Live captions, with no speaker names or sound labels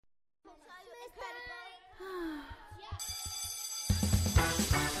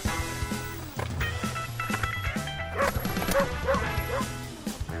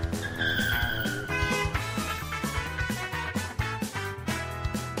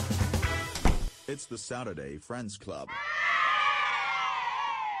It's the Saturday Friends Club.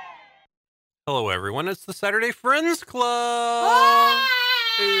 Hello, everyone. It's the Saturday Friends Club.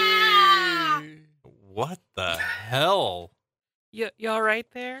 Hey. What the hell? You all right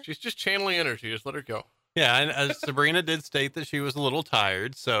there? She's just channeling energy. Just let her go. Yeah, and Sabrina did state that she was a little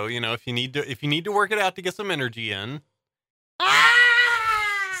tired. So if you need to work it out to get some energy in.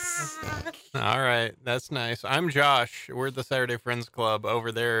 All right, that's nice. I'm Josh. We're at the Saturday Friends Club.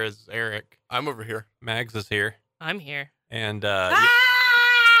 Over there is Eric. I'm over here. Mags is here, I'm here. and You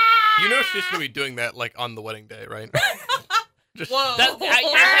know she's gonna be doing that like on the wedding day, right? Just, Whoa!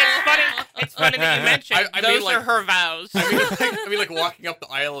 It's funny. It's funny that you mentioned I those mean, like- are her vows. I mean, like walking up the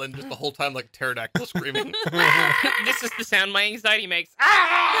aisle and just the whole time like pterodactyl screaming. This is the sound my anxiety makes.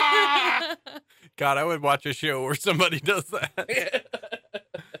 Ah! God, I would watch a show where somebody does that.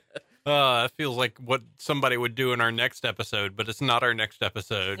 That feels like what somebody would do in our next episode, but it's not our next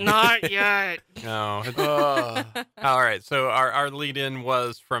episode. Not yet. No. All right, so our lead-in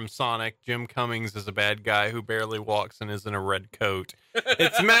was from Sonic. Jim Cummings is a bad guy who barely walks and is in a red coat.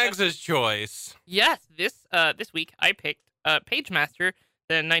 It's Mags's choice. Yes, this week I picked Pagemaster,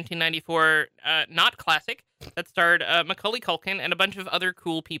 the 1994 not classic that starred Macaulay Culkin and a bunch of other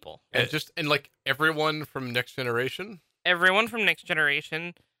cool people. And like everyone from Next Generation. Everyone from Next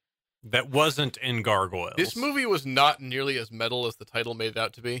Generation. That wasn't in Gargoyles. This movie was not nearly as metal as the title made it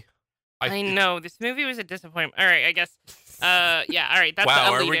out to be. I know this movie was a disappointment. All right, I guess. Yeah. All right. That's wow,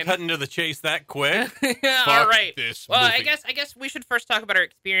 a are we lead-in. cutting to the chase that quick? All right. This Well, movie. I guess we should first talk about our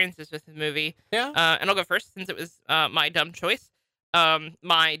experiences with the movie. Yeah. And I'll go first since it was my dumb choice.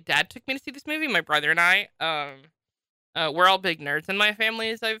 My dad took me to see this movie. My brother and I. We're all big nerds in my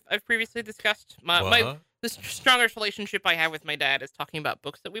family, as I've previously discussed. The strongest relationship I have with my dad is talking about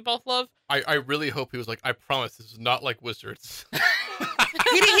books that we both love. I really hope he was like, I promise this is not like Wizards.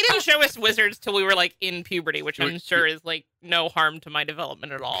 He didn't show us Wizards till we were like in puberty, which I'm sure is like no harm to my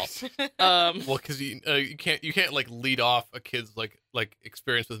development at all. Well, because you can't like lead off a kid's like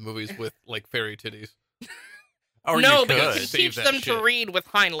experience with movies with like fairy titties. Or no, you because could. you Save teach that them shit. to read with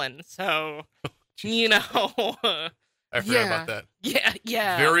Heinlein, so you know. I forgot about that.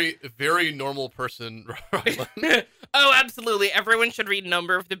 Yeah. Very, very normal person. Oh, absolutely. Everyone should read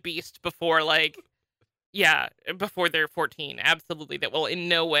Number of the Beast before before they're 14. Absolutely. That will in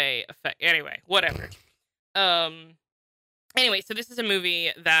no way affect. Anyway, whatever. Anyway, so this is a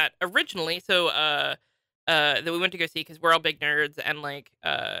movie that originally, that we went to go see because we're all big nerds, and like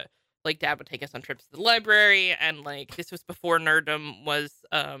Dad would take us on trips to the library, and like this was before nerddom was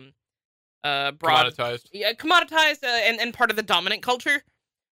Commoditized. Yeah, commoditized and part of the dominant culture.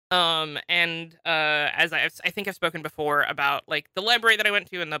 As I think I've spoken before about like the library that I went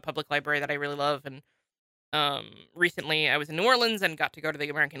to and the public library that I really love, and recently I was in New Orleans and got to go to the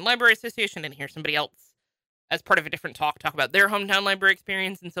American Library Association and hear somebody else as part of a different talk about their hometown library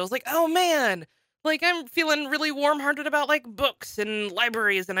experience, and so I was like, oh man, like I'm feeling really warm-hearted about like books and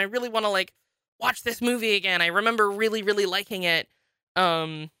libraries, and I really want to like watch this movie again. I remember really, really liking it.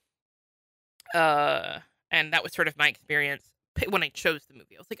 And that was sort of my experience when I chose the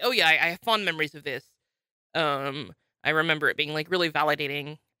movie. I was like, oh yeah, I have fond memories of this. I remember it being like really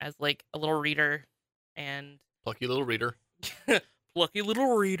validating as like a little reader and Plucky little reader. plucky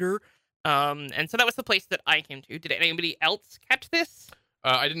little reader. And so that was the place that I came to. Did anybody else catch this?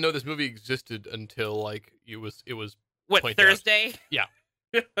 I didn't know this movie existed until like it was. What, pointed out. Thursday? Yeah.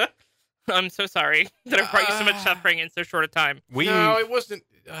 I'm so sorry that I've brought you so much suffering in so short a time. No, it wasn't.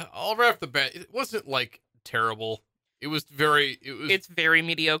 All right off the bat, it wasn't like terrible. It's very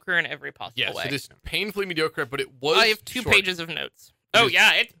mediocre in every possible way. It is painfully mediocre, but it was. I have 2 short. pages of notes. Oh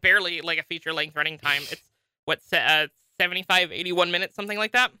yeah, it's barely like a feature-length running time. It's what 75, 81 minutes, something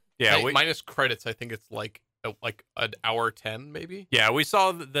like that. Yeah, minus credits. I think it's like an hour 10, maybe. Yeah, we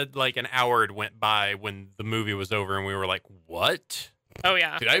saw that like an hour went by when the movie was over, and we were like, "What? Oh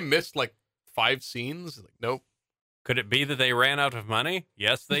yeah." Did I miss like 5 scenes? Like, nope. Could it be that they ran out of money?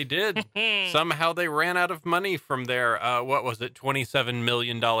 Yes, they did. Somehow they ran out of money from their, what was it, $27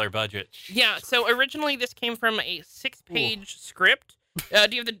 million budget. Yeah, so originally this came from a 6-page script.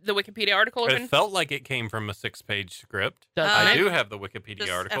 Do you have the Wikipedia article open? It felt like it came from a 6-page script. I I do have the Wikipedia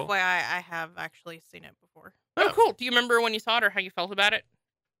Just article. FYI, I have actually seen it before. Oh, cool. Do you remember when you saw it or how you felt about it?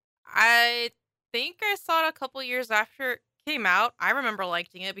 I think I saw it a couple years after it came out. I remember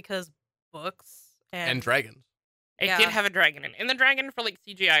liking it because books And dragons. It Yeah. did have a dragon in it. And the dragon for like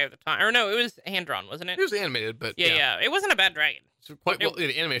CGI at the time. Or no, it was hand-drawn, wasn't it? It was animated, but Yeah. It wasn't a bad dragon. So quite well.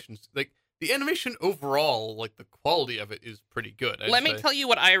 The animation's like the animation overall, like the quality of it is pretty good. Let me tell you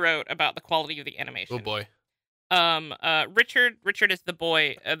what I wrote about the quality of the animation. Oh boy. Richard is the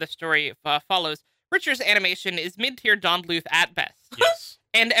boy. The story follows. Richard's animation is mid-tier Don Bluth at best. Yes.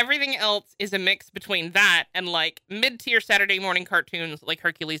 And everything else is a mix between that and like mid-tier Saturday morning cartoons like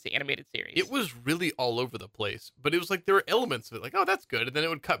Hercules the Animated Series. It was really all over the place, but it was like there were elements of it, like, oh, that's good, and then it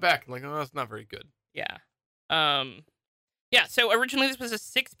would cut back, and like, oh, that's not very good. Yeah. Yeah, so originally this was a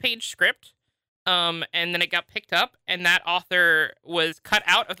 6-page script, and then it got picked up, and that author was cut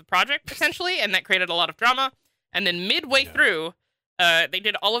out of the project, essentially, and that created a lot of drama. And then midway through, they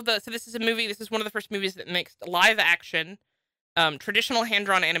did all of the... So this is a movie, this is one of the first movies that mixed live action, traditional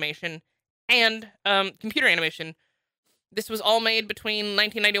hand-drawn animation, and computer animation. This was all made between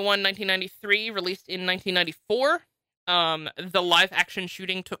 1991 and 1993, released in 1994. The live-action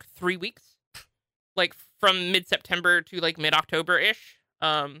shooting took 3 weeks, like from mid-September to like mid-October-ish.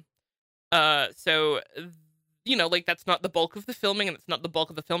 So, you know, like that's not the bulk of the filming, and it's not the bulk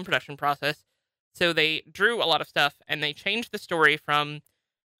of the film production process. So they drew a lot of stuff, and they changed the story from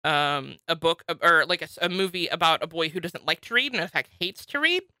a book or like a movie about a boy who doesn't like to read and in fact hates to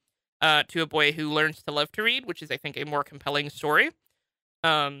read, to a boy who learns to love to read, which is I think a more compelling story.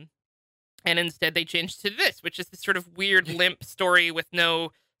 And instead they changed to this, which is this sort of weird limp story with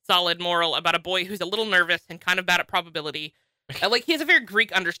no solid moral about a boy who's a little nervous and kind of bad at probability. Like he has a very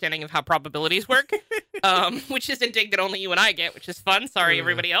Greek understanding of how probabilities work, which is a dig that only you and I get, which is fun. Sorry,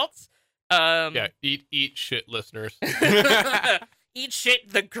 everybody else. Yeah, eat shit, listeners. Eat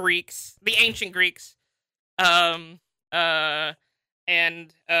shit, the Greeks, the ancient Greeks. You know.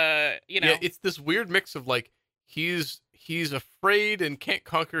 Yeah, it's this weird mix of like he's afraid and can't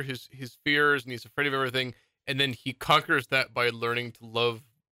conquer his fears, and he's afraid of everything, and then he conquers that by learning to love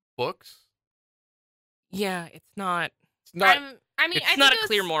books. Yeah, it's not. It's not. I mean, It's I not think a it was-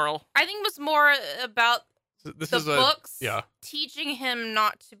 clear moral. I think it was more about This the is books yeah. teaching him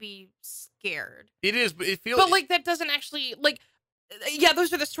not to be scared. It is, but it feels. But like that doesn't actually like. Yeah,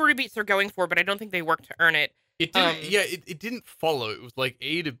 those are the story beats they're going for, but I don't think they work to earn it. It didn't. It didn't follow. It was like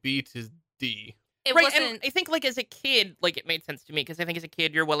A to B to D. It Right, wasn't. and I think like as a kid, like it made sense to me because I think as a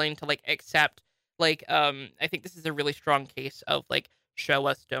kid you're willing to like accept like I think this is a really strong case of like show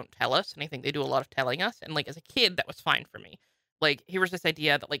us, don't tell us, and I think they do a lot of telling us, and like as a kid that was fine for me. Like here was this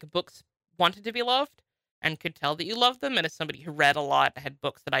idea that like books wanted to be loved and could tell that you loved them, and as somebody who read a lot, I had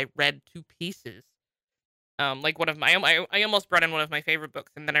books that I read to pieces. Like one of my, I almost brought in one of my favorite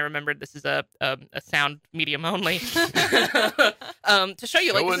books, and then I remembered this is a sound medium only. To show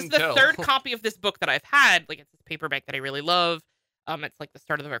you, like Show this is and the tell. third copy of this book that I've had. Like it's this paperback that I really love. It's like the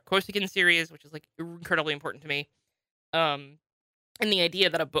start of the Corsican series, which is like incredibly important to me. And the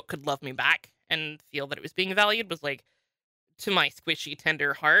idea that a book could love me back and feel that it was being valued was like, to my squishy,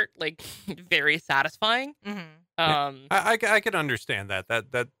 tender heart, like very satisfying. Mhm. I could understand that.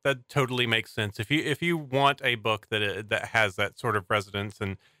 That totally makes sense. If you want a book that has that sort of resonance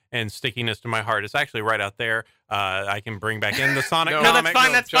and stickiness to my heart, it's actually right out there. I can bring back in the Sonic No, No, comic. that's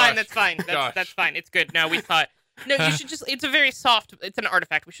fine. That's Josh. fine. That's fine. Josh. That's fine. It's good. No, we thought. No, you should just. It's a very soft. It's an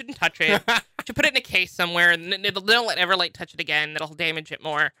artifact. We shouldn't touch it. We should put it in a case somewhere, and don't let Everlight touch it again. That'll damage it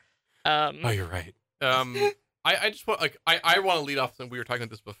more. Oh, you're right. I just want I want to lead off, and we were talking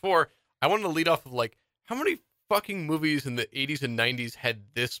about this before. I wanted to lead off of like how many fucking movies in the 80s and 90s had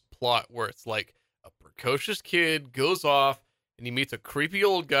this plot where it's like a precocious kid goes off and he meets a creepy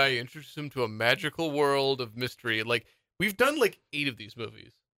old guy, introduces him to a magical world of mystery. Like we've done like 8 of these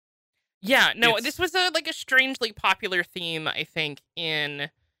movies. Yeah. No, It's- this was a strangely popular theme. I think in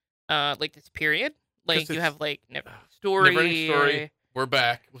like this period. Like 'Cause you it's- have like Neverending Story. Neverending Story. We're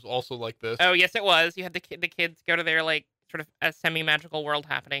Back was also like this. Oh yes, it was. You had the kids go to their like sort of a semi-magical world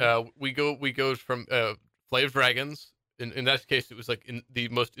happening. We go from Play of Dragons. In that case, it was like in the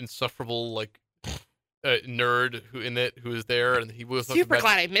most insufferable like nerd who is there, and he was Super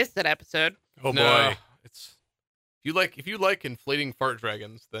glad I missed that episode. Oh No, boy. it's if you like inflating fart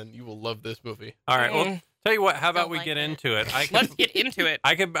dragons, then you will love this movie. All right. Well, Mm. tell you what. How about Don't we like get it. into it? Let's get into it.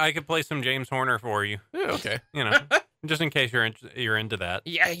 I could play some James Horner for you. Yeah, okay. You know, just in case you're into that.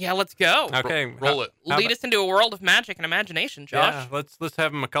 Yeah, let's go. Okay. Roll it. How Lead about- us into a world of magic and imagination, Josh. Yeah, let's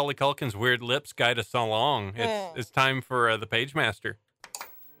have Macaulay Culkin's weird lips guide us along. It's time for the Pagemaster.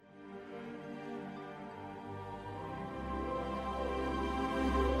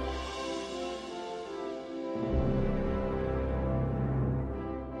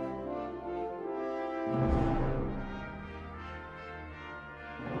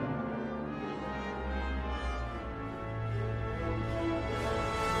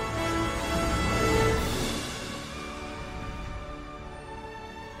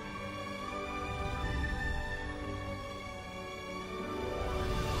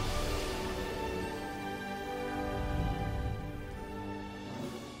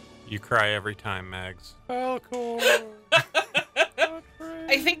 You cry every time, Mags. Falcor.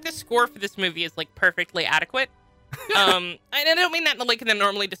 I think the score for this movie is like perfectly adequate. And I don't mean that in a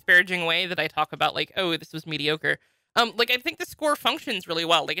normally disparaging way that I talk about like, oh, this was mediocre. Like I think the score functions really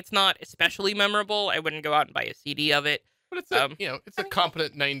well. Like it's not especially memorable. I wouldn't go out and buy a CD of it. But it's a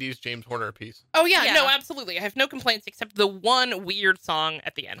competent 90s James Horner piece. Oh yeah, Yeah. no, absolutely. I have no complaints except the one weird song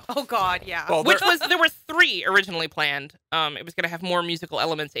at the end. Oh God, yeah. Well, There were 3 originally planned. It was going to have more musical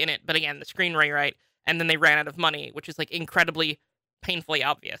elements in it, but again, the screen rewrite, and then they ran out of money, which is like incredibly painfully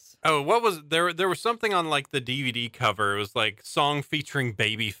obvious. Oh, what was there? There was something on like the DVD cover. It was like song featuring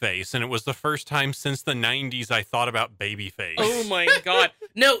Babyface, and it was the first time since the '90s I thought about Babyface. Oh my god!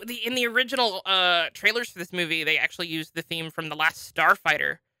 No, in the original trailers for this movie, they actually used the theme from The Last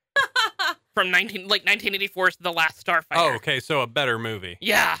Starfighter from 1984's The Last Starfighter. Oh, okay, so a better movie.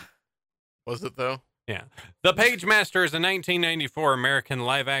 Yeah. Was it, though? Yeah. The Pagemaster is a 1994 American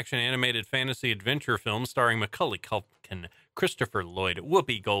live-action animated fantasy adventure film starring Macaulay Culkin, Christopher Lloyd,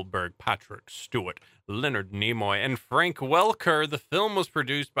 Whoopi Goldberg, Patrick Stewart, Leonard Nimoy, and Frank Welker. The film was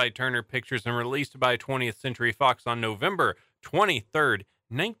produced by Turner Pictures and released by 20th Century Fox on November 23rd,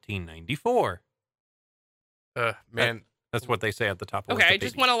 1994. Man. That's what they say at the top of Okay, I Wikipedia.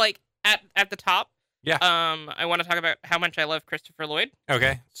 just want to at the top. Yeah. I want to talk about how much I love Christopher Lloyd.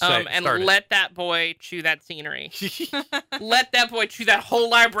 Okay. And start it. let that boy chew that scenery. Let that boy chew that whole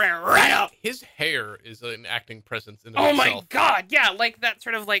library right up. His hair is an acting presence in Oh itself. my god, yeah, like that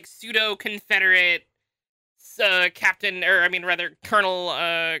sort of like pseudo Confederate captain, or I mean rather Colonel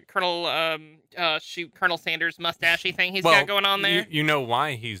Sanders mustachy thing he's got going on there. You know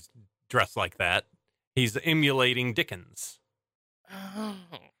why he's dressed like that? He's emulating Dickens. Oh.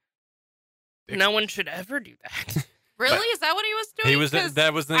 No one should ever do that. Really? Is that what he was doing? He was 'Cause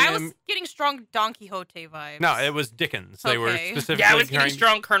that was the I was getting strong Don Quixote vibes. No, it was Dickens. They were Okay. specifically Yeah, I was getting trying,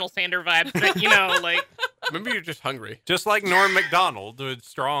 strong Colonel Sander vibes, but you know, like Maybe you're just hungry. just like Norm Macdonald with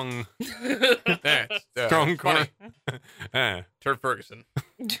strong That's strong funny. Eh. Turd Ferguson.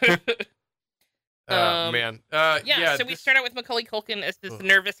 Um, Man. Yeah, so we start out with Macaulay Culkin as this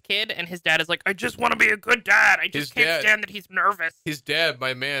nervous kid, and his dad is like, I just want to be a good dad. I His just can't dad- stand that he's nervous. His dad,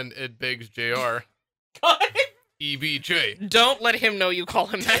 my man, Ed Beggs Jr. EBJ. Don't let him know you call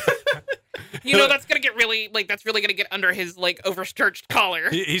him that. You know, that's going to get really, that's really going to get under his, overstarched collar.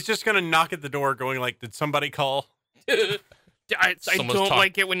 He's just gonna knock at the door, going like, "Did somebody call?" I Someone's don't talk-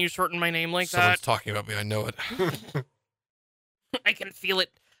 like it when you shorten my name like Someone's that. talking about me. I know it. I can feel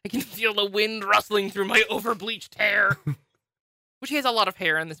it. I can feel the wind rustling through my overbleached hair. Which he has a lot of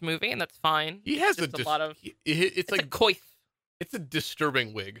hair in this movie, and that's fine. He has Just a lot of. It's It's like a coif. it's a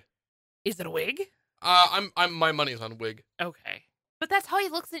disturbing wig. Is it a wig? I'm my money's on wig. Okay. But that's how he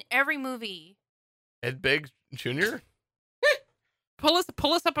looks in every movie. Ed Beggs Jr. Pull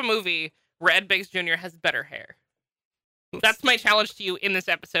us up a movie where Ed Beggs Jr. has better hair. That's my challenge to you in this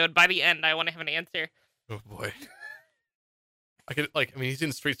episode. By the end, I want to have an answer. Oh boy. He's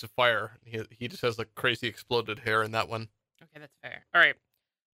in Streets of Fire. He just has crazy exploded hair in that one. Okay, that's fair. All right.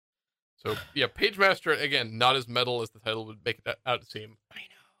 So yeah, Pagemaster again, not as metal as the title would make it out to seem. I know.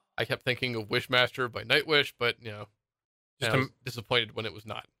 I kept thinking of Wishmaster by Nightwish, but Just I was disappointed when it was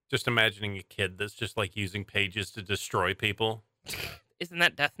not. Just imagining a kid that's just like using pages to destroy people. Isn't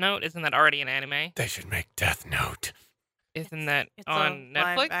that Death Note? Isn't that already an anime? They should make Death Note. Isn't that It's on a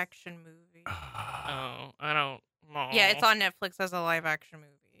Netflix? live action movie. Oh, I don't know. Yeah, it's on Netflix as a live action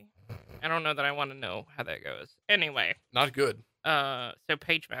movie. I don't know that I want to know how that goes. Anyway, Not good. so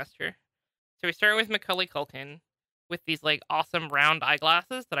Pagemaster. So we start with Macaulay Culkin with these awesome round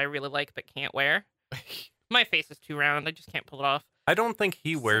eyeglasses that I really like but can't wear. My face is too round. I just can't pull it off. I don't think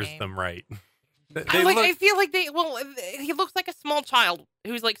he wears Same. them right. I feel like he looks like a small child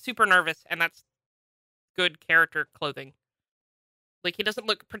who's super nervous, and that's good character clothing. He doesn't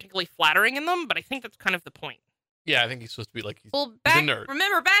look particularly flattering in them, but I think that's kind of the point. Yeah, I think he's supposed to be he's Well, a nerd.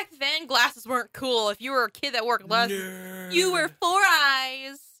 remember back then, glasses weren't cool. If you were a kid that wore glasses, you were 4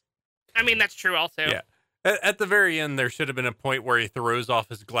 eyes. I mean, that's true also. Yeah. At the very end, there should have been a point where he throws off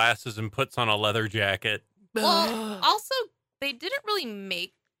his glasses and puts on a leather jacket. Well, also, they didn't really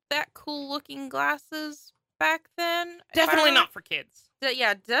make that cool looking glasses back then. Definitely not for kids.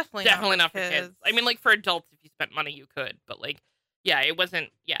 Yeah, definitely Definitely not for kids. I mean, for adults, if you spent money, you could. But yeah, it wasn't.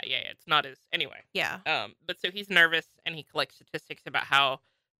 Yeah. It's not as anyway. Yeah. But so he's nervous and he collects statistics about how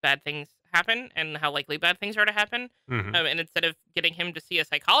bad things happen and how likely bad things are to happen. Mhm. And instead of getting him to see a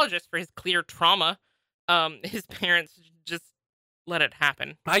psychologist for his clear trauma, his parents just let it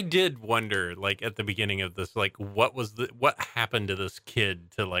happen. I did wonder, at the beginning of this, what happened to this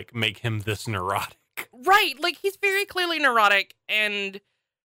kid to make him this neurotic? Right. He's very clearly neurotic, and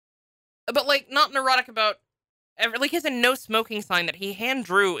but like not neurotic about like he has a no smoking sign that he hand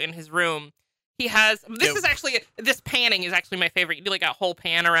drew in his room. He has this panning is actually my favorite. You do like a whole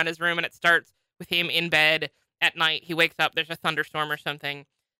pan around his room, and it starts with him in bed at night. He wakes up, there's a thunderstorm or something,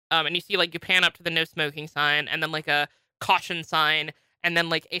 and you see like you pan up to the no smoking sign, and then like a caution sign, and then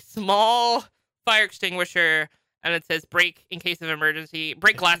like a small fire extinguisher, and it says break glass in case of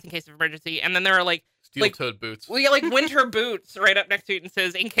emergency, and then there are like steel-toed boots. Well, yeah, like winter boots right up next to it, and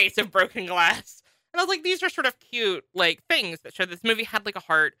says in case of broken glass. And I was like, these are sort of cute like things that show this movie had like a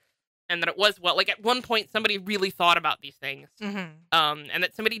heart, and that it was like at one point somebody really thought about these things, and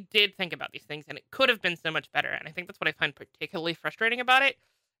that somebody did think about these things, and it could have been so much better. And I think that's what I find particularly frustrating about it,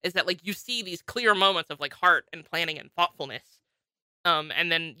 is that like you see these clear moments of like heart and planning and thoughtfulness, and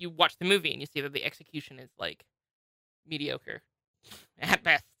then you watch the movie and you see that the execution is like mediocre at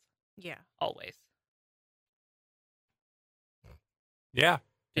best. Yeah. Always. Yeah.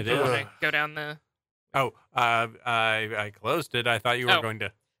 Did It you is. want to go down the... Oh, I closed it. I thought you were going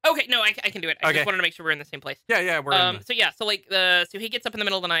to. Okay, no, I can do it. I Okay. just wanted to make sure we're in the same place. Yeah, we're in. So he gets up in the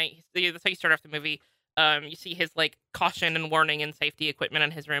middle of the night. That's how you start off the movie. You see his like caution and warning and safety equipment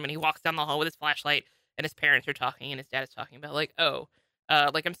in his room, and he walks down the hall with his flashlight, and his parents are talking, and his dad is talking about like,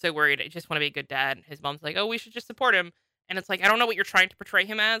 like I'm so worried. I just want to be a good dad. And his mom's like, oh, we should just support him. And it's like, I don't know what you're trying to portray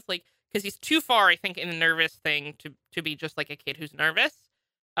him as, like, because he's too far, I think, in the nervous thing to be just like a kid who's nervous.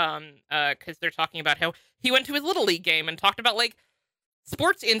 Because they're talking about how he went to his little league game and talked about like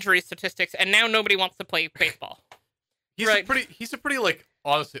sports injury statistics, and now nobody wants to play baseball. He's a pretty like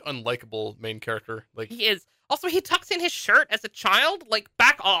honestly unlikable main character. Like He is. Also, he tucks in his shirt as a child. Like,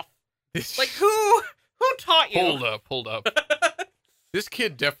 back off. Like, who taught you? Hold up. This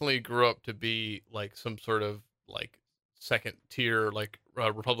kid definitely grew up to be like some sort of like second tier like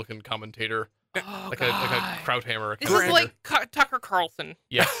Republican commentator. Oh, like God. a Krauthammer. This is like Tucker Carlson.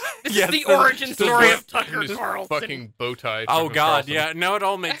 Yeah. This Yes, is the origin story of Just Tucker his Carlson. fucking bow tie. Oh Tucker God, Carlson. yeah. Now it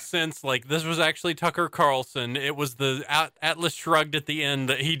all makes sense. Like this was actually Tucker Carlson. It was the Atlas Shrugged at the end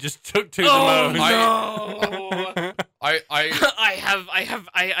that he just took to the most. No.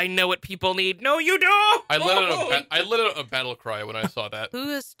 I know what people need. No, you don't. I let out a battle cry when I saw that. Who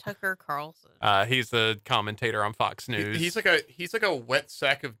is Tucker Carlson? He's the commentator on Fox News. He's like a wet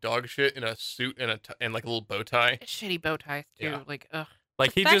sack of dog shit in a suit and like a little bow tie. Shitty bow ties too. Yeah. Like, ugh.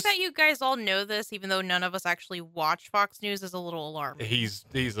 like The he fact just that you guys all know this, even though none of us actually watch Fox News, is a little alarming. he's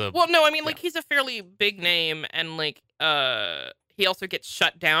a Well, no, I mean, like, he's a fairly big name, and like, he also gets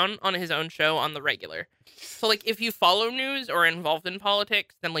shut down on his own show on the regular. So, like, if you follow news or are involved in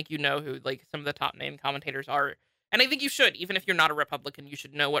politics, then like you know who like some of the top name commentators are, and I think you should, even if you're not a Republican, you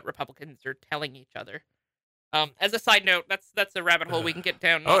should know what Republicans are telling each other. As a side note, that's a rabbit hole we can get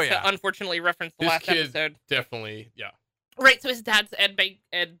down. Oh, Not yeah. to unfortunately reference the This last kid episode. definitely, yeah. Right, so his dad's Ed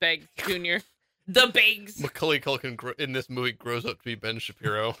Beggs Jr. The Beggs. Macaulay Culkin in this movie grows up to be Ben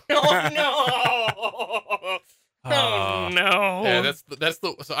Shapiro. Oh no! Oh no! Yeah, that's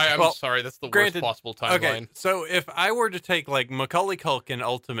the. So I'm Well, sorry, that's the granted- worst possible timeline. Okay, so if I were to take like Macaulay Culkin,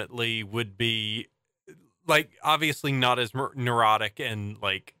 ultimately would be like obviously not as neurotic and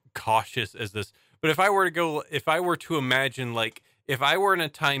like cautious as this, but if I were to imagine like if I were in a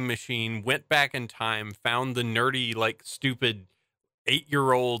time machine, went back in time, found the nerdy like stupid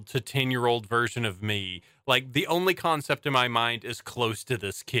 8-year-old to 10-year-old version of me, like the only concept in my mind is close to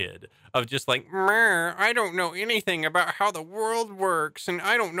this kid of just like, I don't know anything about how the world works and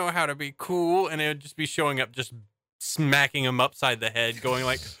I don't know how to be cool. And it would just be showing up, just smacking him upside the head going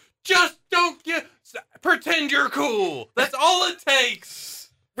like, just pretend you're cool. That's all it takes.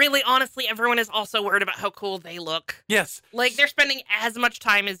 Really, honestly, everyone is also worried about how cool they look. Yes. Like, they're spending as much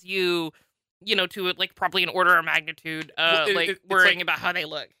time as you know, to like probably an order of magnitude, It's worrying like- about how they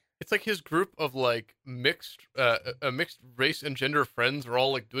look. It's like his group of like mixed race and gender friends are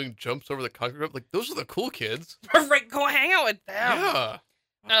all like doing jumps over the concrete. Like those are the cool kids. Right, go hang out with them.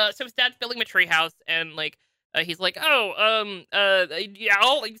 Yeah. So his dad's building a treehouse, and like, he's like, yeah,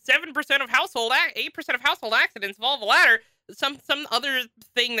 all like 7% of 8% of household accidents involve a ladder. Some other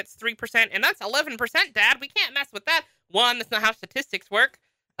thing that's 3%, and that's 11%. Dad, we can't mess with that. One, that's not how statistics work.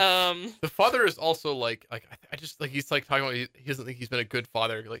 The father is also like I just like he's like talking about he doesn't think he's been a good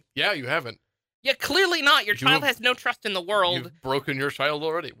father. Like, yeah, you haven't. Yeah, clearly not. Your You child have- has no trust in the world. You've broken your child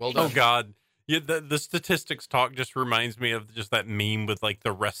already. Well Oh done. God. Yeah, the statistics talk just reminds me of just that meme with like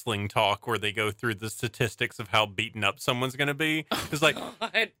the wrestling talk where they go through the statistics of how beaten up someone's going to be. It's like,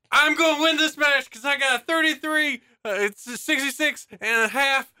 God. I'm going to win this match because I got a 33. It's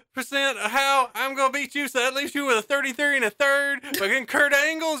 66.5% of how I'm going to beat you. So that leaves you with a 33 and a third. But then Kurt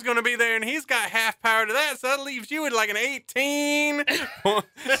Angle is going to be there and he's got half power to that. So that leaves you with like an 18.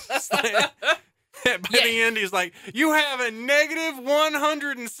 It's the end, he's like, "You have a negative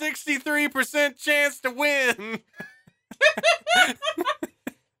 163% chance to win."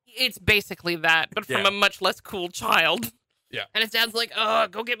 It's basically that, but from a much less cool child. Yeah. And his dad's like,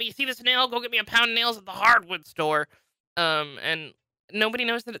 go get me, you see this nail? Go get me a pound of nails at the hardwood store. And nobody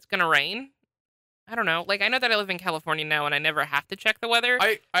knows that it's going to rain. I don't know. Like, I know that I live in California now and I never have to check the weather.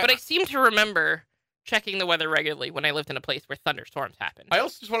 But I seem to remember checking the weather regularly when I lived in a place where thunderstorms happened. I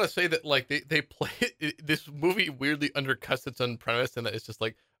also just want to say that, like, they play this movie weirdly undercuts its own premise, and that it's just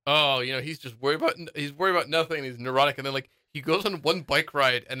like, oh, you know, he's worried about nothing, and he's neurotic, and then, like, he goes on one bike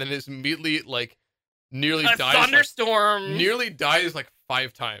ride and then is immediately, like, nearly dies. Thunderstorm. Nearly dies, like,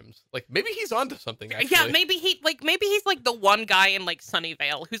 5 times. Like, maybe he's onto something, actually. Yeah, maybe he's like the one guy in, like,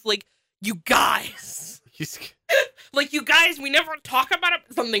 Sunnyvale who's like, you guys. Like, you guys, we never talk about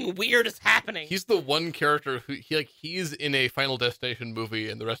it. Something weird is happening. He's the one character who, he's in a Final Destination movie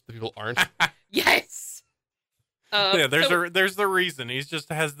and the rest of the people aren't. Yes. There's the reason. He's just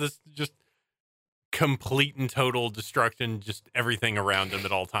has this just complete and total destruction, just everything around him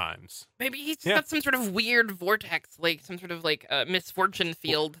at all times. Maybe he's got some sort of weird vortex, like some sort of like misfortune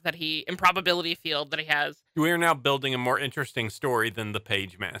field improbability field that he has. We are now building a more interesting story than the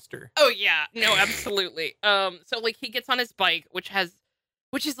Pagemaster. Oh yeah, no, absolutely. So like he gets on his bike, which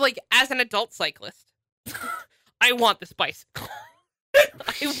is like, as an adult cyclist, I want this bicycle.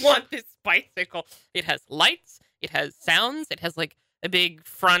 I want this bicycle. It has lights, it has sounds, it has like a big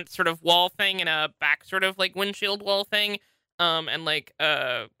front sort of wall thing and a back sort of like windshield wall thing, and like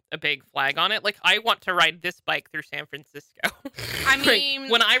a big flag on it. Like, I want to ride this bike through San Francisco. I mean,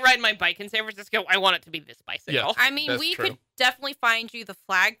 when I ride my bike in San Francisco, I want it to be this bicycle. Yeah. I mean, we could definitely find you the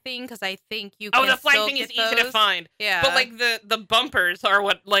flag thing, because I think you can. Oh, the flag thing is easy to find. Yeah, but like the bumpers are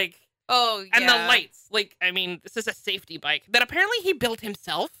what, like, oh, yeah. And the lights. Like, I mean, this is a safety bike that apparently he built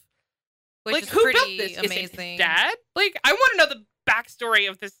himself. Which like, is who built pretty this? amazing. Is it his dad? Like, I want to know the backstory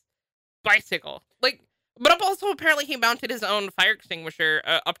of this bicycle. Like, but also apparently he mounted his own fire extinguisher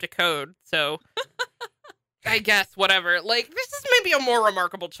up to code. So, I guess whatever. Like, this is maybe a more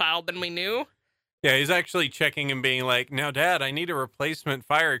remarkable child than we knew. Yeah, he's actually checking and being like, "Now, Dad, I need a replacement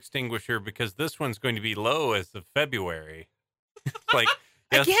fire extinguisher because this one's going to be low as of February." Like,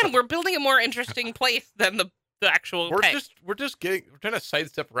 yes. Again, we're building a more interesting place than the actual. We're trying to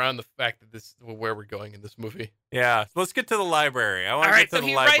sidestep around the fact that this is where we're going in this movie. Yeah, let's get to the library. I want to get to the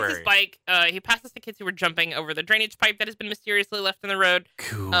library. All right, so he rides his bike. He passes the kids who were jumping over the drainage pipe that has been mysteriously left in the road.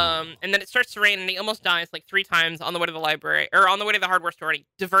 Cool. And then it starts to rain, and he almost dies like 3 times on the way to the library, or on the way to the hardware store, and he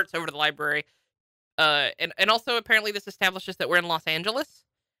diverts over to the library. And also apparently this establishes that we're in Los Angeles.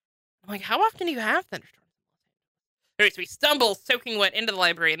 I'm like, how often do you have thunderstorms in Los Angeles? Anyway, so he stumbles, soaking wet, into the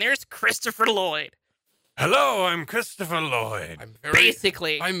library, and there's Christopher Lloyd. Hello, I'm Christopher Lloyd. I'm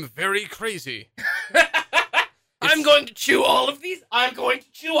very crazy. I'm going to chew all of these. I'm going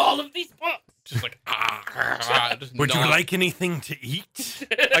to chew all of these books. Just like, Would you like anything to eat?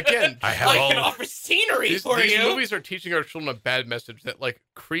 Again, I can offer scenery these you. movies are teaching our children a bad message that, like,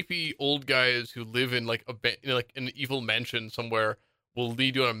 creepy old guys who live in like an evil mansion somewhere will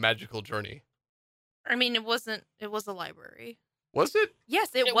lead you on a magical journey. I mean, it was a library. Was it? Yes,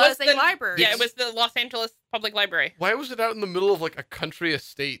 it was a library. Yeah, it was the Los Angeles Public Library. Why was it out in the middle of like a country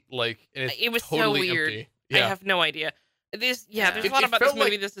estate? Like, and it was totally so weird. Empty. Yeah. I have no idea. There's a lot about this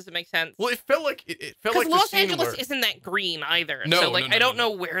movie. This doesn't make sense. Well, it felt like because Los Angeles isn't that green either. No, so I don't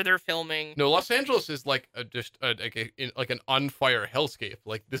know where they're filming. No, Los Angeles is like like an on fire hellscape.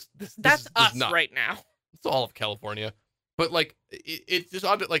 Like this. That's us not. Right now. It's all of California. But like it's just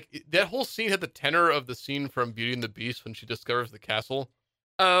odd that like that whole scene had the tenor of the scene from Beauty and the Beast when she discovers the castle.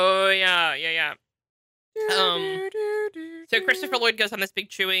 Oh yeah. So Christopher Lloyd goes on this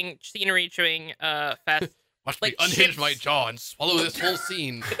big scenery chewing fest. Watch me unhinge my jaw and swallow this whole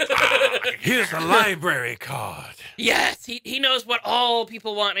scene. Here's a library card. Yes, he knows what all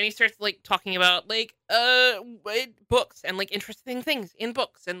people want, and he starts like talking about like books and like interesting things in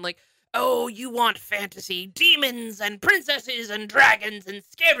books, and like, oh, you want fantasy, demons and princesses and dragons and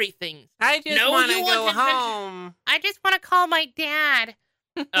scary things. I just want to go home. I just want to call my dad.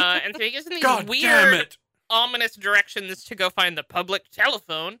 And so he gives him these weird, ominous directions to go find the public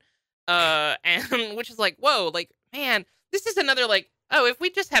telephone. And which is like, whoa, like, man, this is another like, oh, if we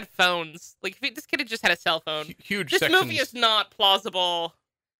just had phones, like if this kid had just had a cell phone, huge. This movie is not plausible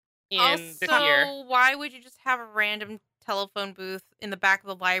this year. Also, why would you just have a random telephone booth in the back of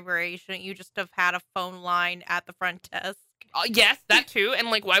the library? Shouldn't you just have had a phone line at the front desk? Yes, that too. And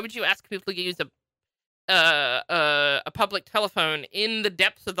like, why would you ask people to use a public telephone in the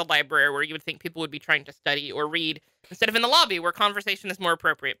depths of the library where you would think people would be trying to study or read? instead of in the lobby where conversation is more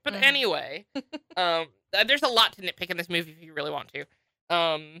appropriate. But anyway, there's a lot to nitpick in this movie if you really want to.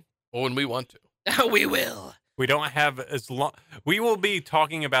 Well, when we want to. We will. We don't have as long. We will be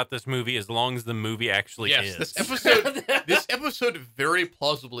talking about this movie as long as the movie actually is. This episode very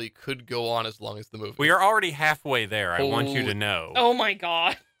plausibly could go on as long as the movie. We are already halfway there. I want you to know. Oh my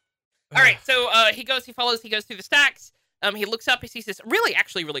god. All right, so he goes through the stacks. He looks up, he sees this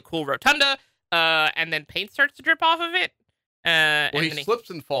really cool rotunda, and then paint starts to drip off of it. He slips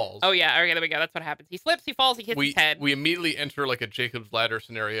and falls. Oh yeah, okay, there we go. That's what happens. He slips, he falls, he hits his head. We immediately enter like a Jacob's Ladder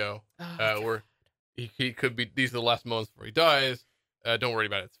scenario, where he could be. These are the last moments before he dies. Don't worry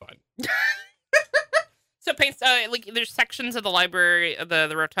about it; it's fine. So paints, there's sections of the library,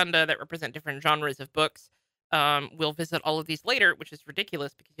 the rotunda that represent different genres of books. We'll visit all of these later, which is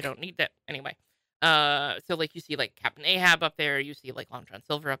ridiculous because you don't need that anyway. So like you see like Captain Ahab up there, you see like Long John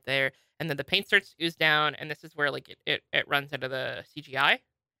Silver up there, and then the paint starts to ooze down, and this is where like it runs into the CGI,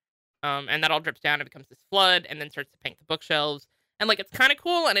 and that all drips down and becomes this flood, and then starts to paint the bookshelves, and like it's kind of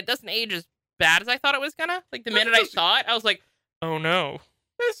cool, and it doesn't age as bad as I thought it was gonna. Like the minute I saw it, I was like, oh no.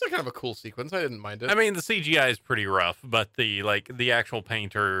 It's kind of a cool sequence. I didn't mind it. I mean, the CGI is pretty rough, but the actual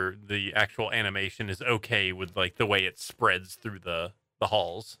painter, the actual animation is okay with like the way it spreads through the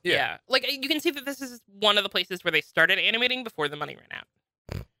halls. Yeah. Like you can see that this is one of the places where they started animating before the money ran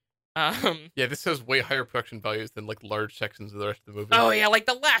out. Yeah, this has way higher production values than like large sections of the rest of the movie. Oh yeah, like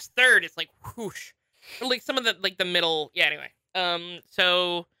the last third is like whoosh. Or, like some of the middle. Yeah. Anyway.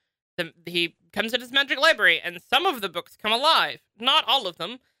 So he comes at his magic library, and some of the books come alive. Not all of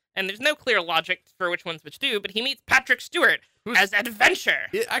them, and there's no clear logic for which ones which do. But he meets Patrick Stewart as Adventure.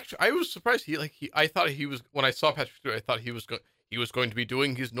 Actually, I was surprised. I thought he was when I saw Patrick Stewart. I thought he was going to be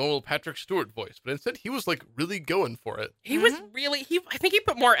doing his normal Patrick Stewart voice, but instead he was like really going for it. He was really. I think he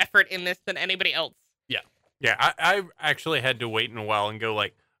put more effort in this than anybody else. Yeah. I actually had to wait in a while and go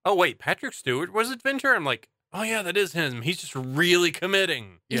like, oh wait, Patrick Stewart was Adventure. I'm like, oh yeah, that is him. He's just really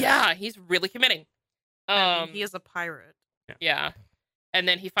committing. Yeah, he's really committing. He is a pirate. Yeah. And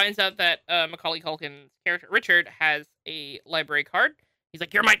then he finds out that Macaulay Culkin's character Richard has a library card. He's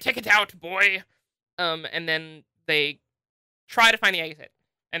like, "You're my ticket out, boy." And then they try to find the exit,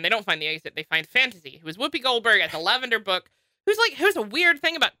 and they don't find the exit. They find Fantasy, who is Whoopi Goldberg at the Lavender Book, who's a weird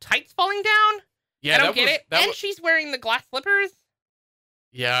thing about tights falling down. Yeah, I don't get it. And she's wearing the glass slippers.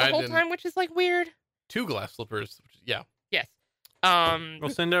 Yeah, the whole time, which is like weird. 2 glass slippers. Yeah. Yes. Well,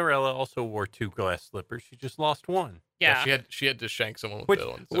 Cinderella also wore 2 glass slippers. She just lost one. Yeah. She had to shank someone with the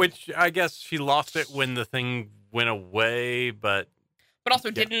other one. So. Which I guess she lost it when the thing went away, but also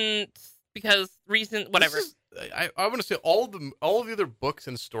didn't because whatever. I want to say all of the other books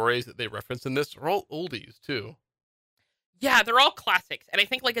and stories that they reference in this are all oldies too. Yeah, they're all classics, and I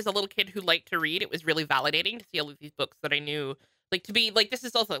think like as a little kid who liked to read, it was really validating to see all of these books that I knew. Like to be like, this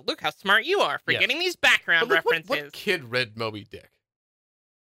is also look how smart you are for getting these background references. What kid read Moby Dick?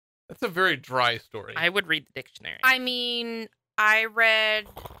 That's a very dry story. I would read the dictionary. I mean, I read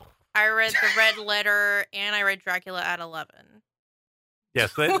the Red Letter and I read Dracula at 11.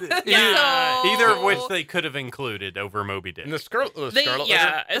 yes, Yeah. either of which they could have included over Moby Dick. And the Scarlet Letter.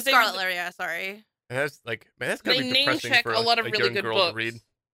 The Scarlet Letter, yeah, sorry. That's like, man, that's gotta They be name depressing check for a lot of a really young good girl books. to read.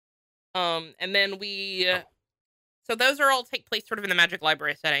 And then so those are all take place sort of in the Magic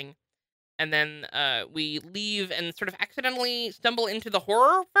Library setting, and then we leave and sort of accidentally stumble into the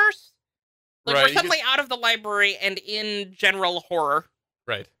horror verse. Like Right, we're suddenly out of the library and in general horror.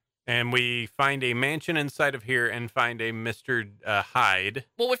 Right. And we find a mansion inside of here and find a Mr. Hyde.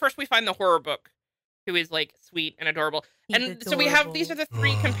 Well, first we find the horror book, who is like sweet and adorable. So we have these are the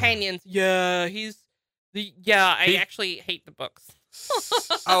 3 companions. Yeah, I actually hate the books.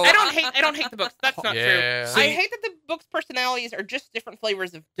 I don't hate the books. That's not Yeah. true. I hate that the books' personalities are just different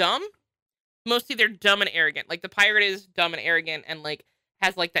flavors of dumb. Mostly they're dumb and arrogant. Like the pirate is dumb and arrogant and like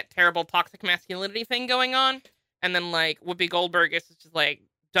has like that terrible toxic masculinity thing going on. And then like Whoopi Goldberg is just like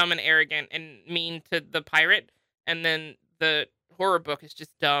dumb and arrogant and mean to the pirate. And then the horror book is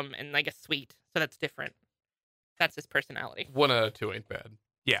just dumb and I guess sweet. So that's different. That's his personality. 1 out of 2 ain't bad.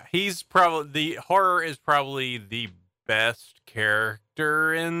 Yeah, he's probably the horror is probably the best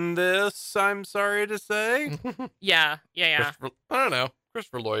character in this. I'm sorry to say. Yeah. I don't know.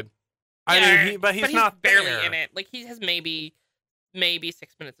 Christopher Lloyd. I mean, but he's not barely there. in it. Like he has maybe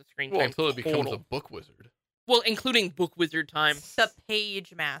 6 minutes of screen time. Well, until it becomes total. a book wizard. Well, including book wizard time. The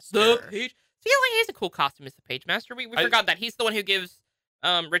Pagemaster. The page. See, like, he has a cool costume as the Pagemaster. We forgot that he's the one who gives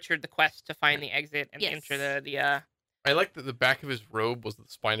Richard the quest to find the exit and enter the. I like that the back of his robe was the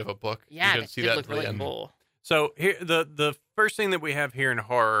spine of a book. Yeah, you didn't see that looked until the really end. cool. So here, the first thing that we have here in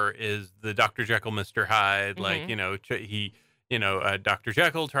horror is the Dr. Jekyll, Mr. Hyde. Like, Dr.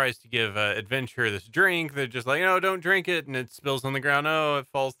 Jekyll tries to give Adventure this drink. They're just like, don't drink it. And it spills on the ground. Oh, it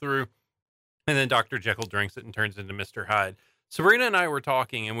falls through. And then Dr. Jekyll drinks it and turns into Mr. Hyde. Sabrina and I were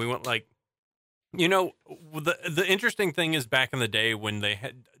talking and we went like, the interesting thing is back in the day when they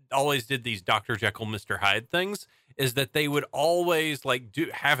had always did these Dr. Jekyll, Mr. Hyde things is that they would always like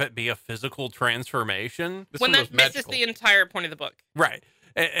have it be a physical transformation. When that misses the entire point of the book. Right.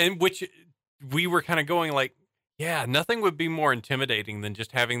 And which we were kind of going like, yeah, nothing would be more intimidating than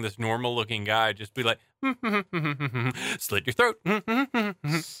just having this normal looking guy just be like, slit your throat.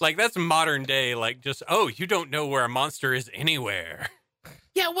 Like that's modern day. Like just, you don't know where a monster is anywhere.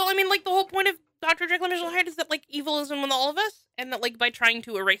 Yeah. Well, I mean, like the whole point of Dr. Jekyll and Mr. Hyde is that like evil is in all of us and that like by trying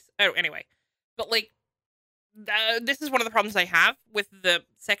to erase. Oh, anyway, but like this is one of the problems I have with the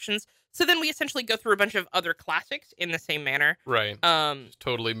sections. So then we essentially go through a bunch of other classics in the same manner. Right. Just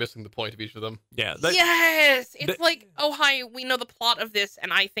totally missing the point of each of them. Yeah. Yes. It's like, oh, hi, we know the plot of this,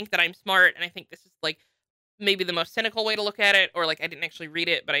 and I think that I'm smart, and I think this is, like, maybe the most cynical way to look at it, or, like, I didn't actually read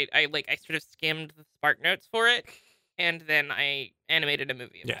it, but I sort of skimmed the Spark Notes for it, and then I animated a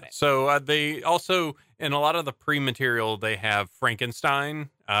movie about it. So they also, in a lot of the pre-material, they have Frankenstein,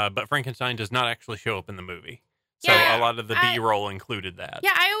 but Frankenstein does not actually show up in the movie. So a lot of the B-roll included that.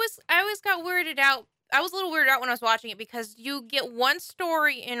 Yeah, I always got weirded out. I was a little weirded out when I was watching it because you get one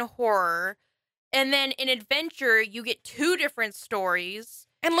story in horror, and then in adventure you get two different stories.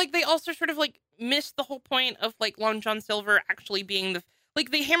 And like they also sort of like miss the whole point of like Long John Silver actually being the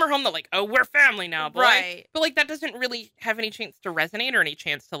like they hammer home that like, oh, we're family now, boy. Right. But like that doesn't really have any chance to resonate or any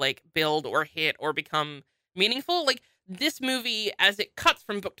chance to like build or hit or become meaningful. Like this movie, as it cuts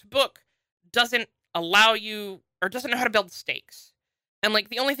from book to book, doesn't allow you or doesn't know how to build stakes. And, like,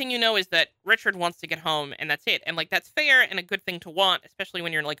 the only thing you know is that Richard wants to get home, and that's it. And, like, that's fair and a good thing to want, especially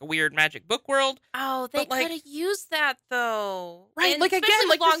when you're in, like, a weird magic book world. Oh, they could have used that, though. Right, and like, again,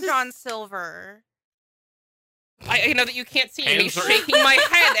 like, Long John Silver. I know that you can't see me shaking my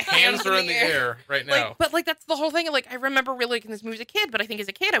head. Hands are in the air right now. Like, but, like, that's the whole thing. Like, I remember really liking this movie as a kid, but I think as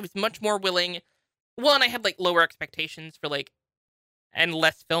a kid, I was much more willing. One, I had, like, lower expectations for, like, and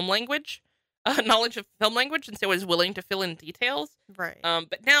less film language. Knowledge of film language, and so I was willing to fill in details. Right.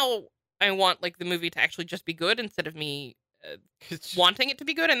 But now I want like the movie to actually just be good instead of me wanting it to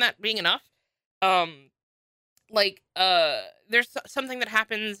be good and that being enough. There's something that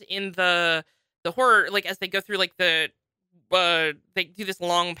happens in the horror, like as they go through like they do this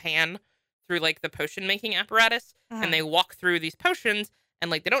long pan through like the potion making apparatus, and they walk through these potions, and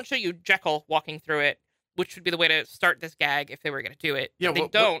like they don't show you Jekyll walking through it, which would be the way to start this gag if they were going to do it. Yeah, they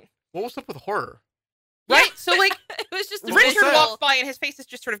don't. What was up with horror? Right? So, like, it was just Richard walks by and his face is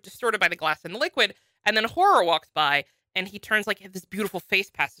just sort of distorted by the glass and the liquid. And then horror walks by and he turns like this beautiful face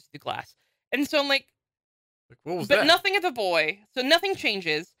passes through the glass. And so I'm like what was but that? Nothing of the boy. So nothing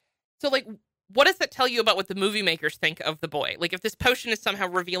changes. So, like, what does that tell you about what the movie makers think of the boy? Like, if this potion is somehow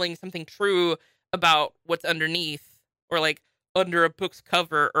revealing something true about what's underneath or, like, under a book's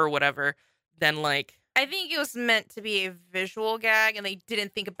cover or whatever, then, like, I think it was meant to be a visual gag, and they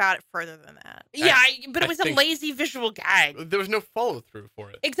didn't think about it further than that. Yeah, but it was a lazy visual gag. There was no follow-through for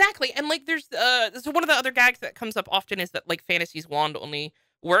it. Exactly, and, like, there's so one of the other gags that comes up often is that, like, fantasy's wand only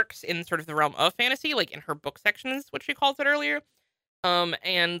works in sort of the realm of fantasy, like, in her book sections, which she calls it earlier.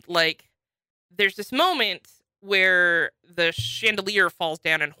 And, like, there's this moment where the chandelier falls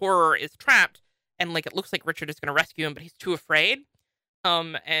down and horror is trapped, and, like, it looks like Richard is going to rescue him, but he's too afraid.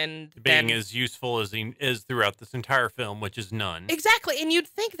 And being then, as useful as he is throughout this entire film, which is none. Exactly. And you'd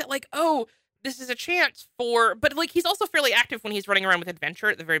think that like, oh, this is a chance for, but like, he's also fairly active when he's running around with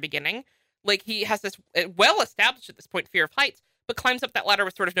Adventure at the very beginning. Like he has this well established at this point, fear of heights, but climbs up that ladder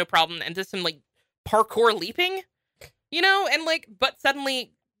with sort of no problem and does some like parkour leaping, you know, and like, but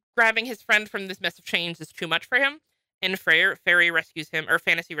suddenly grabbing his friend from this mess of chains is too much for him. And Fairy rescues him, or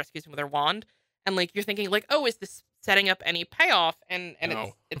Fantasy rescues him with her wand. And like, you're thinking like, oh, is this setting up any payoff? And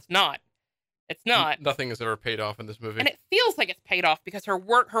No. it's not. It's not. Nothing has ever paid off in this movie. And it feels like it's paid off because her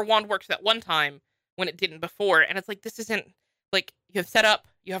wand works that one time when it didn't before. And it's like, this isn't like you have setup,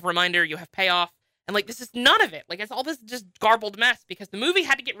 you have reminder, you have payoff. And like, this is none of it. Like it's all this just garbled mess because the movie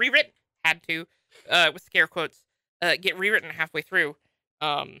had to get rewritten, with scare quotes, get rewritten halfway through.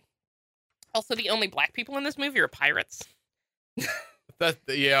 Also the only black people in this movie are pirates.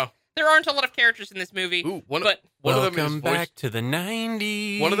 Yeah. There aren't a lot of characters in this movie. Ooh, one Welcome of them is back to the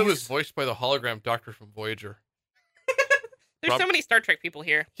 90s. One of them is voiced by the hologram doctor from Voyager. There's so many Star Trek people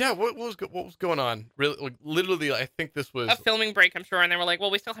here. Yeah, what was going on? Really, like, literally, I think this was A filming break, I'm sure, and they were like, "Well,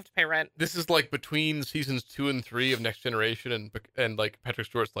 we still have to pay rent." This is like between seasons 2 and 3 of Next Generation, and like Patrick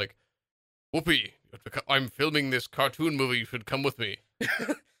Stewart's like, Whoopi, I'm filming this cartoon movie. You should come with me.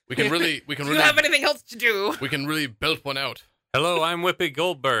 We can Do really you have anything else to do? we can really belt one out. Hello, I'm Whoopi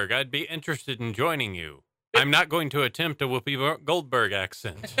Goldberg. I'd be interested in joining you. I'm not going to attempt a Whoopi Goldberg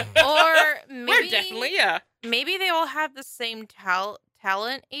accent. Or We're maybe definitely, yeah. maybe they all have the same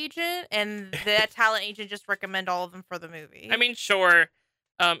talent agent, and that talent agent just recommend all of them for the movie. I mean, sure.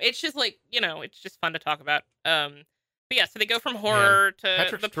 It's just like, it's just fun to talk about. But yeah, so they go from horror to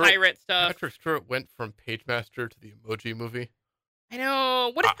Patrick the Stewart- pirate stuff. Patrick Stewart went from Pagemaster to the Emoji Movie. I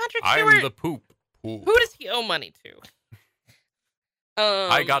know. What is Patrick Stewart? I'm the poop. Who does he owe money to?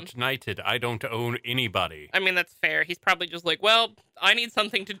 I got knighted. I don't own anybody. I mean, that's fair. He's probably just like, well, I need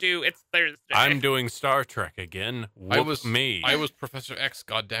something to do. It's Thursday. I'm doing Star Trek again. Whoop me. I was Professor X,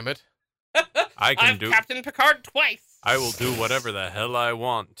 goddammit. I can I'm do. Captain Picard twice. I will do whatever the hell I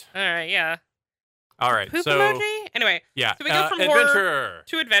want. All right, yeah. All right, Poop so emoji? Anyway, yeah, so we go from horror adventure.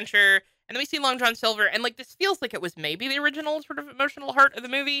 to adventure, and then we see Long John Silver, and like this feels like it was maybe the original sort of emotional heart of the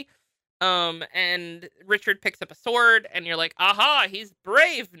movie. And Richard picks up a sword, and you're like, aha, he's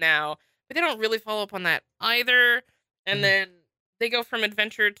brave now. But they don't really follow up on that either. And then they go from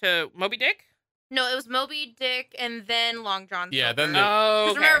adventure to Moby Dick. no, it was Moby Dick and then Long John. Yeah, Silver. then the- Oh,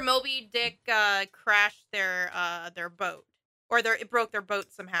 Because remember, Moby Dick crashed their boat, or it broke their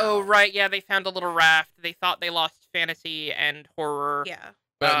boat somehow. Oh, right, yeah, they found a little raft. They thought they lost fantasy and horror. Yeah.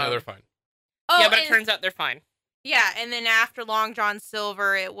 But no, Um, they're fine. Oh, Yeah, but it and- turns out they're fine. Yeah, and then after Long John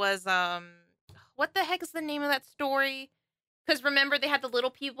Silver, it was what the heck is the name of that story? Because remember, they had the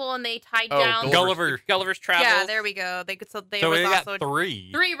little people and they tied Oh, down. Gulliver's Travels. Yeah, there we go. They So was we got also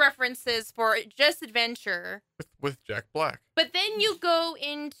three. references for just adventure. With Jack Black. But then you go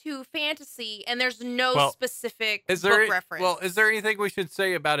into fantasy, and there's no Well, specific Is there book reference. well? Is there anything we should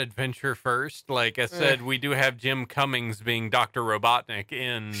say about adventure first? Like I said, we do have Jim Cummings being Dr. Robotnik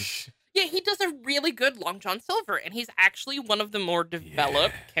in. Yeah, he does a really good Long John Silver, and he's actually one of the more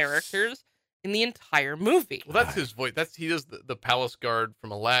developed Yes. characters in the entire movie. Well, that's his voice. He does the palace guard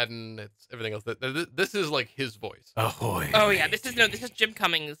from Aladdin. It's everything else. This is like his voice. Ahoy! Oh yeah, this is Jim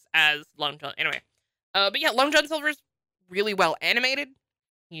Cummings as Long John. Anyway, but yeah, Long John Silver's really well animated.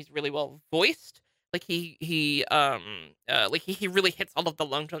 He's really well voiced. Like he really hits all of the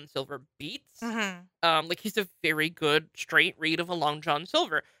Long John Silver beats. Mhm. Like he's a very good straight read of a Long John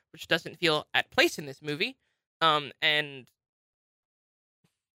Silver, which doesn't feel at place in this movie. And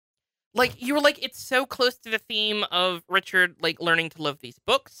like you were like, it's so close to the theme of Richard like learning to love these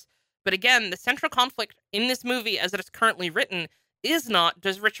books. But again, the central conflict in this movie, as it is currently written, is not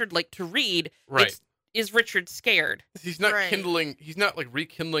does Richard like to read? Right. It's, is Richard scared? He's not Right. kindling. He's not like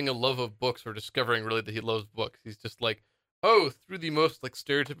rekindling a love of books or discovering really that he loves books. He's just like, oh, through the most like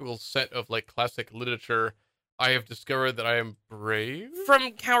stereotypical set of like classic literature, I have discovered that I am brave.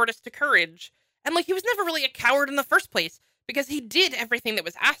 From cowardice to courage. And like he was never really a coward in the first place because he did everything that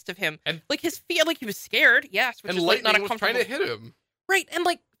was asked of him. And- like his fear, like he was scared, yes, which And is like not lightning a was comfortable trying to hit him. right. And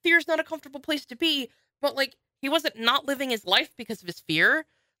like fear's not a comfortable place to be, but like he wasn't not living his life because of his fear.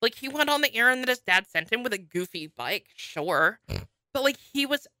 Like he went on the errand that his dad sent him with a goofy bike, sure, but like he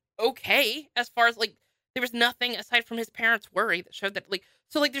was okay as far as like there was nothing aside from his parents' worry that showed that like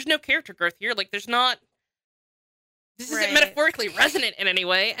so like there's no character growth here. Like there's not. This isn't Right. metaphorically resonant in any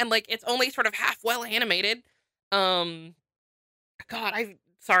way, and like it's only sort of half well animated. God,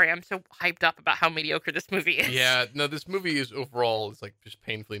 I'm so hyped up about how mediocre this movie is. Yeah, no, this movie is overall is like just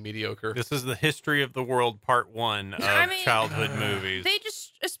painfully mediocre. This is the history of the world, part one of I mean, childhood movies. They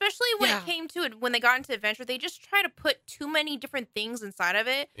just, especially when Yeah. it came to it, when they got into adventure, they just try to put too many different things inside of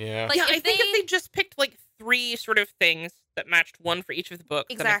it. Yeah. Like, yeah, if I think they- if they just picked like 3 sort of things that matched one for each of the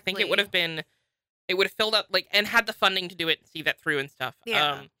books, then I think Exactly. it would have filled up like and had the funding to do it and see that through and stuff.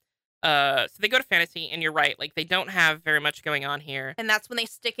 Yeah. So they go to fantasy, and you're right, like they don't have very much going on here. And that's when they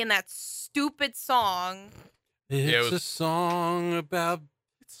stick in that stupid song. It's it was- a song about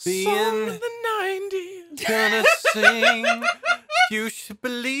It's being- song of the 90s. gonna sing. You should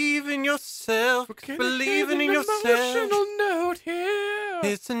believe in yourself. We're gonna Believing hit in an yourself. emotional note here.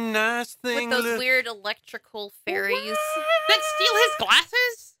 It's a nice thing. With those look, weird electrical fairies. That steal his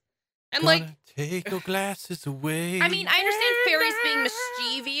glasses, and like gonna take your glasses away. I mean, I understand fairies being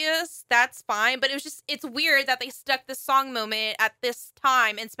mischievous. That's fine. But it's weird that they stuck this song moment at this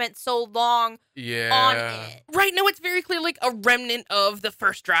time and spent so long Yeah. on it. right, no, it's very clear like a remnant of the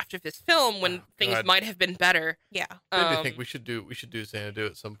first draft of this film when Oh, things God. might have been better. Yeah. I think we should do Xanadu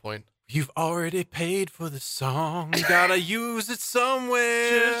at some point. You've already paid for the song. You gotta use it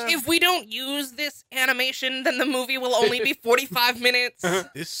somewhere. If we don't use this animation, then the movie will only be 45 minutes.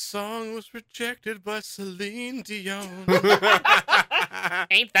 This song was rejected by Celine Dion.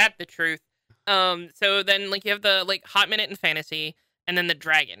 Ain't that the truth? So then like you have the like hot minute in fantasy, and then the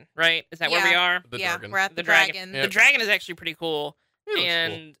dragon, right? Is that where we are? The yeah, dragon. we're at the dragon. dragon. Yeah. The dragon is actually pretty cool. It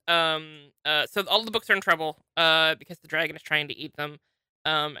looks And so all the books are in trouble because the dragon is trying to eat them.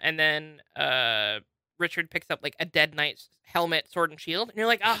 And then Richard picks up like a dead knight's helmet, sword, and shield, and you're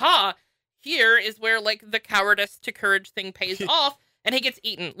like, aha! Here is where like the cowardice to courage thing pays off, and he gets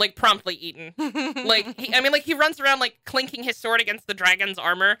eaten, like promptly eaten. Like he runs around like clinking his sword against the dragon's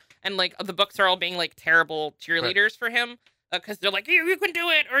armor, and like the books are all being like terrible cheerleaders for him. Because they're like, you can do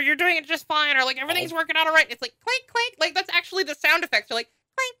it, or you're doing it just fine, or like everything's working out all right. It's like clink, clink, like that's actually the sound effects. You're like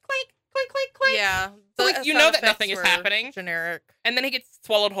clink, clink, clink, clink, clink. Yeah. So like you know that nothing is happening. Generic. And then he gets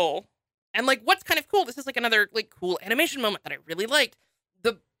swallowed whole. And like what's kind of cool, this is like another like cool animation moment that I really liked.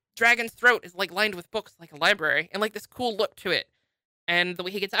 The dragon's throat is like lined with books like a library, and like this cool look to it. And the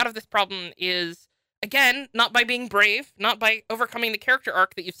way he gets out of this problem is, again, not by being brave, not by overcoming the character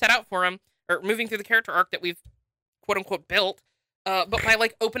arc that you've set out for him, or moving through the character arc that we've quote unquote built, but by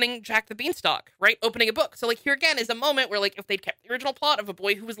like opening Jack the Beanstalk, right? Opening a book. So like here again is a moment where like if they'd kept the original plot of a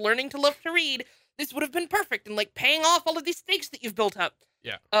boy who was learning to love to read, this would have been perfect and like paying off all of these stakes that you've built up.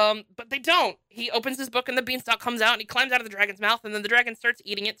 Yeah. But they don't. He opens his book and the beanstalk comes out and he climbs out of the dragon's mouth, and then the dragon starts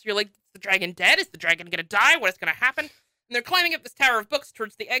eating it. So you're like, is the dragon dead? Is the dragon gonna die? What is gonna happen? And they're climbing up this tower of books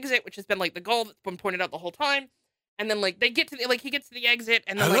towards the exit, which has been like the goal that's been pointed out the whole time. And then like they get to the like he gets to the exit,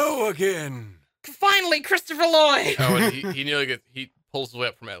 and then Hello again. finally Christopher Lloyd. Oh, and he nearly gets pulls his way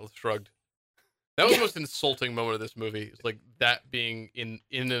up from Atlas Shrugged. That was the most insulting moment of this movie. It's like that being in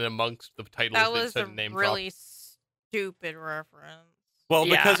and amongst the titles That that was said a name really drop. stupid reference. Well,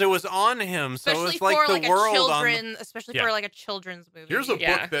 Yeah. because it was on him, so Especially it's like for the like world a on. children, especially Yeah. for like a children's movie. Here's a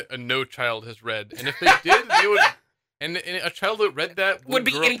Yeah. book that a no child has read, and if they did, they would. And a child that read that Would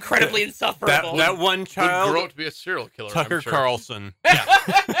be grow up- incredibly insufferable. That one would child, grow up to be a serial killer. Tucker I'm sure. Carlson.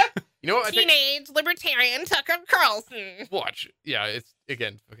 You know what? I think Teenage libertarian Tucker Carlson. watch. Yeah, it's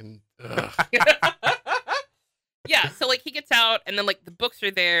again fucking. Ugh. Yeah, so like he gets out, and then like the books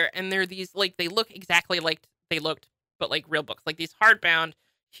are there, and they're these like they look exactly like they looked, but like real books, like these hardbound,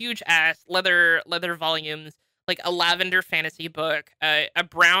 huge ass leather volumes, like a lavender fantasy book, a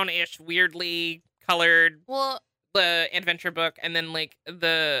brownish, weirdly colored Well, the adventure book, and then like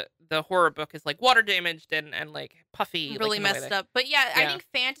the horror book is like water damaged and like puffy, really like, in the way messed that- up. But yeah, I Yeah. think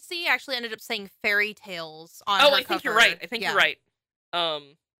fantasy actually ended up saying fairy tales on Oh, her I think you're cover. right. I think Yeah. you're right.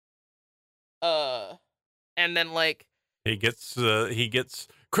 And then like He gets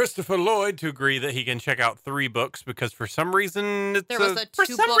Christopher Lloyd to agree that he can check out 3 books because for some reason it's There was a for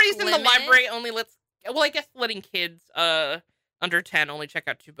 2 some book reason limit. the library only lets. Well, I guess letting kids under 10 only check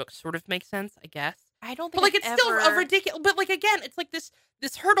out 2 books sort of makes sense, I guess. I don't think But like it's still a ever... ridiculous. But like again, it's like this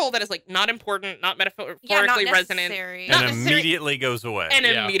hurdle that is like not important, not metaphorically yeah, not resonant, necessary. not and necessary- immediately goes away. and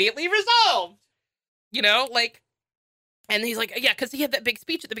Yeah. immediately resolved. You know, like, and he's like, yeah, because he had that big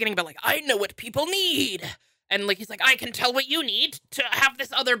speech at the beginning about like, I know what people need, and like he's like, I can tell what you need to have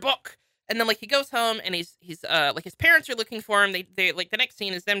this other book. And then like he goes home and he's like his parents are looking for him. They like the next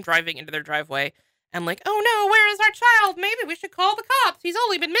scene is them driving into their driveway and like, oh no, where is our child? Maybe we should call the cops. He's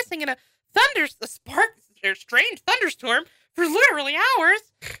only been missing in a strange thunderstorm for literally hours.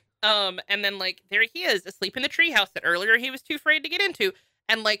 And then like there he is asleep in the treehouse that earlier he was too afraid to get into,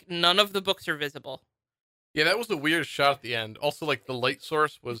 and like none of the books are visible. Yeah, that was a weird shot at the end. Also, like the light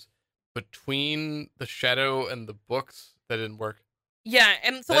source was between the shadow and the books. That didn't work. Yeah,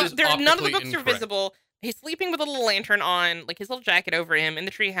 and so That like, is none of the optically books are incorrect. visible. He's sleeping with a little lantern on, like his little jacket over him in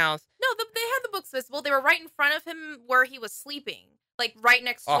the treehouse. No, they had the books visible. They were right in front of him where he was sleeping, like right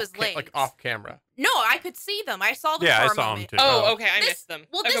next to his legs. Like off camera. No, I could see them. I saw them. Yeah, for I a saw 'em moment. too. Oh, okay, I This- missed them.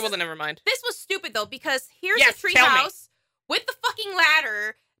 well, Okay, this well is- then never mind. This was stupid though because here's Yes, the tell me. treehouse with the fucking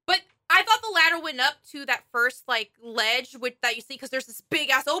ladder, but I thought the ladder went up to that first like ledge that you see because there's this big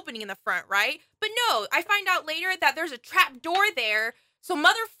ass opening in the front, right? But no, I find out later that there's a trap door there. So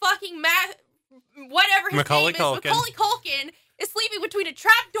motherfucking whatever his Macaulay name Culkin. is, Macaulay Culkin is sleeping between a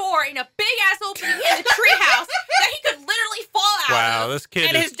trap door and a big ass opening in the treehouse that he could literally fall out Wow, of. this kid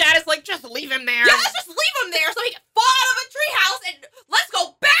And is his dad is like, just leave him there. Yeah, let's just leave him there so he can fall out of a treehouse and let's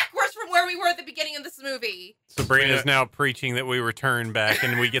go backwards from where we were at the beginning of this movie. Sabrina's now preaching that we return back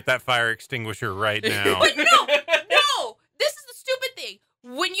and we get that fire extinguisher right now. But no, this is the stupid thing.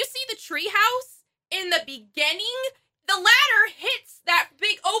 When you see the treehouse in the beginning, the ladder hits that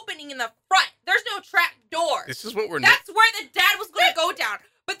big opening in the front. There's no trap door. This is what we're. That's where the dad was going to go down.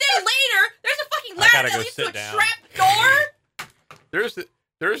 But then later, there's a fucking I ladder gotta that go leads to a sit down. trap door.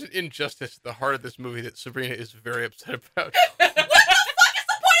 There's an injustice at the heart of this movie that Sabrina is very upset about. What the fuck is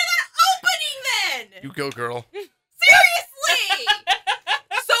the point of that opening then? You go, girl. Seriously!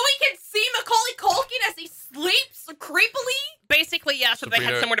 So we can see Macaulay Culkin as he sleeps creepily? Basically, yeah, so they had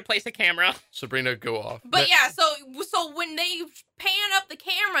Sabrina- somewhere to place a camera. Sabrina, go off. But yeah, so when they pan up the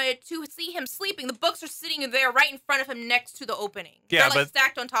camera to see him sleeping, the books are sitting there right in front of him next to the opening. Yeah, They're like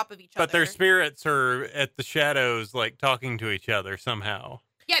stacked on top of each other. But their spirits are at the shadows, like talking to each other somehow.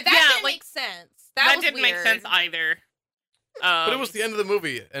 Yeah, that didn't make sense. That was didn't make weird. sense either. But it was the end of the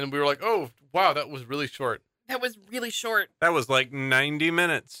movie, and we were like, oh, wow, that was really short. That was really short. That was like 90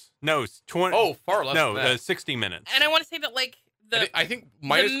 minutes. No, 20. Oh, far less no, than that. 60 minutes. And I want to say that, like, I think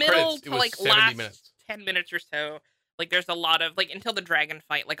minus the middle credits, it to, was like, 70 last minutes. 10 minutes or so, like, there's a lot of, like, until the dragon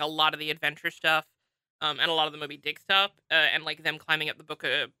fight, like, a lot of the adventure stuff, and a lot of the Moby Dick stuff, and, like, them climbing up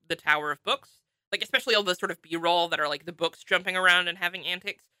the Tower of Books, like, especially all the sort of B-roll that are, like, the books jumping around and having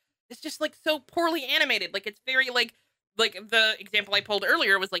antics. It's just, like, so poorly animated. Like, it's very, like the example I pulled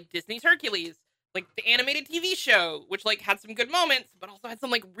earlier was, like, Disney's Hercules. Like, the animated TV show, which, like, had some good moments, but also had some,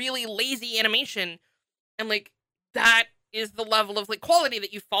 like, really lazy animation. And, like, that is the level of, like, quality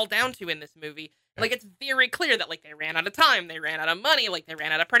that you fall down to in this movie. Like, it's very clear that, like, they ran out of time, they ran out of money, like, they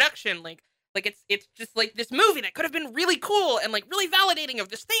ran out of production. Like it's just, like, this movie that could have been really cool and, like, really validating of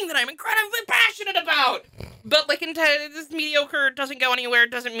this thing that I'm incredibly passionate about. But, like, this mediocre, doesn't go anywhere,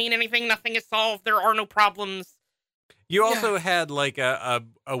 doesn't mean anything, nothing is solved, there are no problems. You also had like a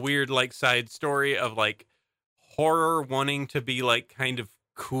weird like side story of like horror wanting to be like kind of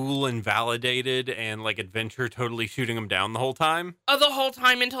cool and validated, and like adventure totally shooting them down the whole time. The whole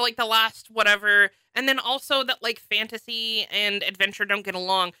time until like the last whatever. And then also that like fantasy and adventure don't get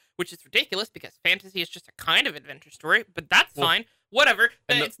along, which is ridiculous because fantasy is just a kind of adventure story, but that's fine. Whatever.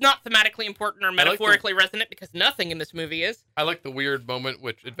 It's not thematically important or metaphorically resonant because nothing in this movie is. I like the weird moment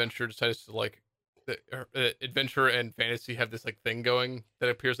which adventure decides to like adventure and fantasy have this like thing going that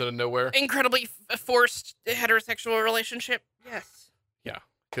appears out of nowhere. Incredibly forced heterosexual relationship. Yes. Yeah,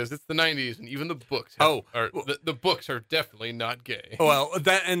 because it's the 90s and even the books the books are definitely not gay. Well,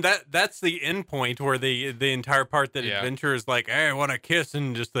 that's the end point where the entire part that adventure is like, hey, I want to kiss,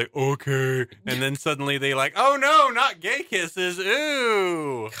 and just like, okay, and then suddenly they like, oh no, not gay kisses,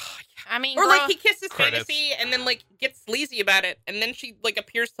 ooh. I mean, or like he kisses fantasy and then like gets sleazy about it, and then she like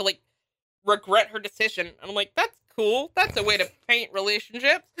appears to like regret her decision. I'm like, that's cool. That's a way to paint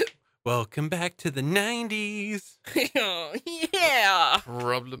relationships. Welcome back to the 90s. Yeah.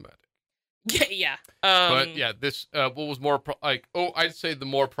 Problematic. Yeah. But yeah, this what was more I'd say the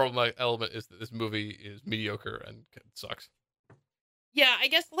more problematic element is that this movie is mediocre and sucks. Yeah, I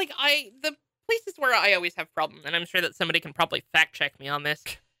guess like the places where I always have problems, and I'm sure that somebody can probably fact check me on this,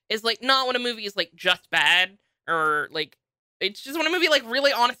 is like not when a movie is like just bad, or like it's just when a movie like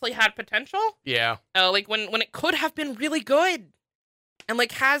really honestly had potential. Yeah. Like when it could have been really good. And,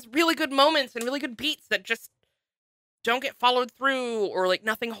 like, has really good moments and really good beats that just don't get followed through, or, like,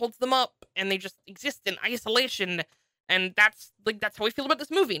 nothing holds them up, and they just exist in isolation. And that's how we feel about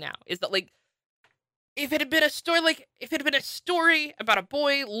this movie now, is that, like, if it had been a story about a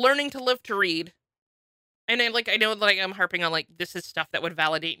boy learning to live to read, and I know, like, I'm harping on, like, this is stuff that would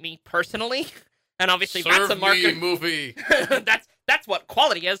validate me personally, and obviously that's a marker. Movie. that's what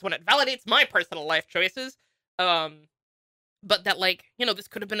quality is, when it validates my personal life choices. But that, like, you know, this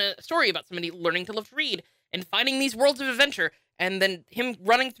could have been a story about somebody learning to live to read and finding these worlds of adventure, and then him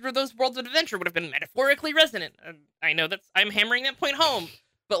running through those worlds of adventure would have been metaphorically resonant. I know I'm hammering that point home,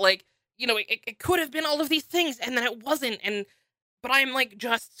 but, like, you know, it could have been all of these things, and then it wasn't, but I'm, like,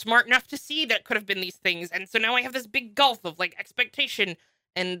 just smart enough to see that it could have been these things, and so now I have this big gulf of, like, expectation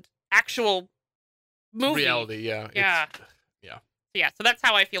and actual movie. Reality, yeah. Yeah. Yeah, so that's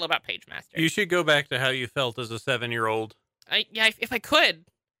how I feel about Pagemaster. You should go back to how you felt as a 7-year-old. If I could.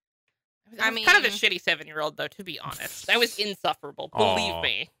 I mean, kind of a shitty 7-year-old, though, to be honest. I was insufferable. Believe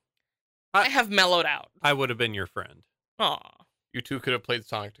me. I have mellowed out. I would have been your friend. Aw. You two could have played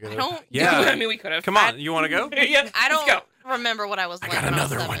Sonic together. I don't. Yeah. I mean, we could have. Come on, you want to go? Yeah. I let's don't go. remember what I was like got when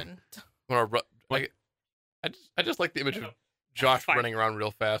another I was one. 7. I just like the image of Josh Fine. running around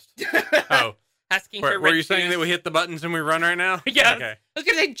real fast. Oh. Asking for Were you saying that we hit the buttons and we run right now? Yeah. Okay. I was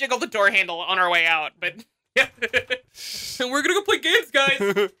going to say jiggle the door handle on our way out, but yeah. And we're going to go play games,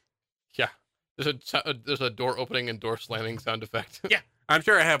 guys. Yeah. There's a door opening and door slamming sound effect. Yeah. I'm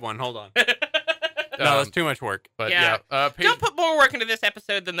sure I have one. Hold on. No, it's too much work. But Yeah. Paige, Don't put more work into this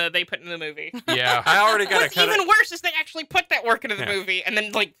episode than they put in the movie. yeah. I already got to What's cut even it. worse is they actually put that work into the Yeah. movie and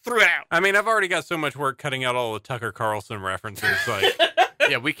then like threw it out. I mean, I've already got so much work cutting out all the Tucker Carlson references. Like,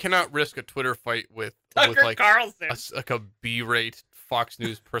 Yeah, we cannot risk a Twitter fight with Tucker like Carlson. a B-rate Fox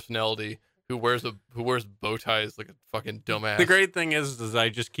News personality who wears bow ties like a fucking dumbass. the great thing is I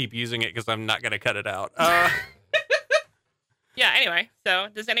just keep using it because I'm not going to cut it out. Yeah, anyway, so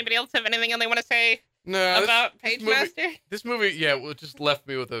does anybody else have anything they want to say No, about this movie, Pagemaster? this movie, yeah, well, it just left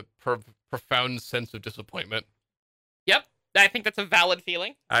me with a profound sense of disappointment. Yep, I think that's a valid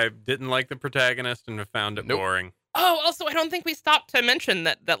feeling. I didn't like the protagonist and found it Nope. boring. Oh, also, I don't think we stopped to mention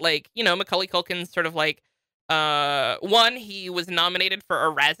that like, you know, Macaulay Culkin's sort of like, one, he was nominated for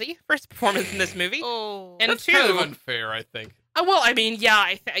a Razzie for his performance in this movie. Oh. And That's two, kind of unfair, I think. well, I mean, yeah,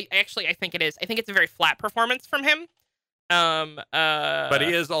 I think it is. I think it's a very flat performance from him. But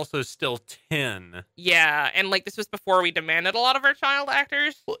he is also still 10. Yeah, and like this was before we demanded a lot of our child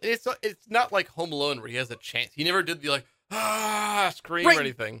actors. Well, it's not like Home Alone where he has a chance. He never did the like scream Right. or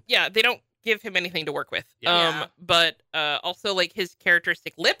anything. Yeah, they don't give him anything to work with. Yeah. But also like his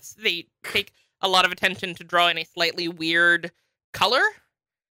characteristic lips, they take a lot of attention to draw in a slightly weird color.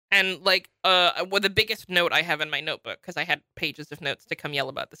 And like well, the biggest note I have in my notebook, because I had pages of notes to come yell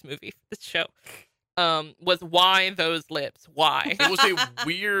about this movie, this show, was why those lips? Why? It was a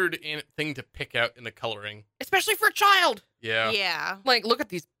weird thing to pick out in the coloring. Especially for a child. Yeah. Yeah. Like, look at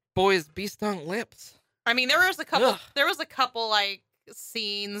these boys' bee-stung lips. I mean, there was a couple. Ugh. There was a couple like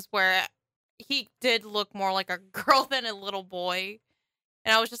scenes where he did look more like a girl than a little boy,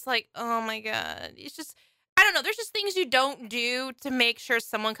 and I was just like, oh my god, it's just. I don't know. There's just things you don't do to make sure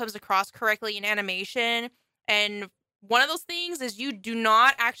someone comes across correctly in animation, and one of those things is you do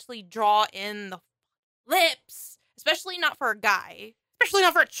not actually draw in the lips, especially not for a guy. Especially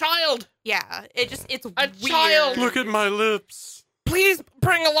not for a child. Yeah, it's A weird. child. Look at my lips. Please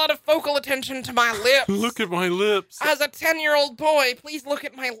bring a lot of focal attention to my lips. Look at my lips. As a 10-year-old boy, please look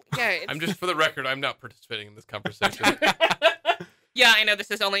at my... Yeah, it's... I'm just for the record, I'm not participating in this conversation. Yeah, I know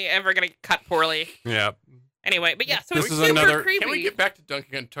this is only ever going to cut poorly. Yeah. Anyway, but yeah, so This it's is super another- creepy. Can we get back to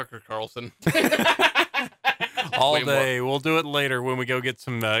dunking on Tucker Carlson? All Way more. day. We'll do it later when we go get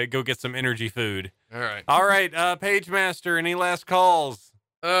some energy food. All right. All right, Pagemaster, any last calls?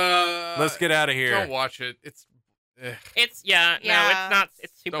 Let's get out of here. Don't watch it. It's It's, no, it's Yeah. not,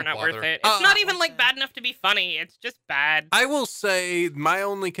 it's super Don't not worth bother. it. It's not even, like, bad enough to be funny. It's just bad. I will say my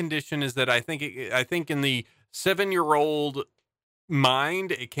only condition is that I think in the 7-year-old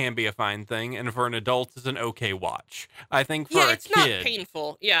mind it can be a fine thing, and for an adult it's an okay watch. I think for a it's kid, not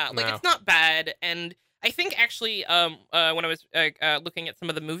painful. Yeah, like, No. it's not bad, and I think actually, when I was looking at some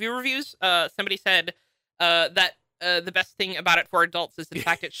of the movie reviews, somebody said that the best thing about it for adults is the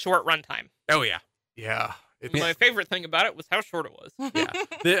fact it's short runtime. oh yeah. yeah. It's My favorite thing about it was how short it was.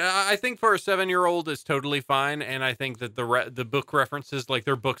 I think for a 7-year-old it's totally fine, and I think that the book references, like,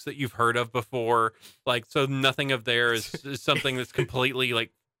 they're books that you've heard of before, like, so nothing of there is something that's completely like,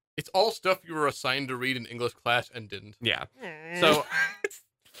 it's all stuff you were assigned to read in English class and didn't. yeah. So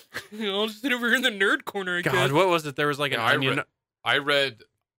I'll just sit over here in the nerd corner again. God, what was it? There was like an Yeah, onion. I read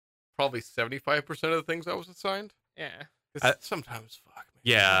probably 75% of the things I was assigned. Yeah. Sometimes fuck me.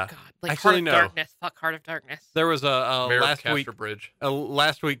 Yeah. Oh, God. Like Actually, Heart of no. Darkness. Fuck Heart of Darkness. There was a Mayor of last week. Castor Bridge.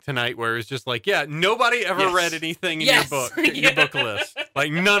 Last week tonight where it was just like, yeah, nobody ever Yes. read anything in Yes. your book, your book list.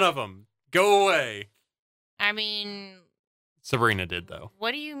 Like, none of them. Go away. I mean, Sabrina did, though.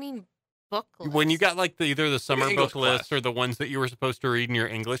 what do you mean book list? When you got like either the summer English book list class. or the ones that you were supposed to read in your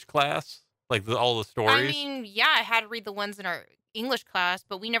English class, like all the stories. I mean, yeah, I had to read the ones in our English class,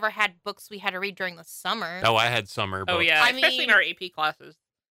 but we never had books we had to read during the summer. Oh, I had summer books. Oh, yeah. I Especially in mean- our AP classes.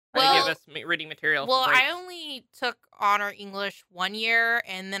 Well- They give us reading material. Well, for I breaks. only took honor English 1 year,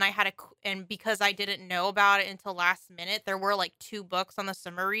 and then I had and because I didn't know about it until last minute, there were like 2 books on the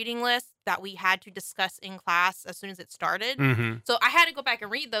summer reading list that we had to discuss in class as soon as it started. Mm-hmm. So I had to go back and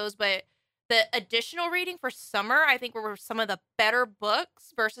read those, but the additional reading for summer, I think, were some of the better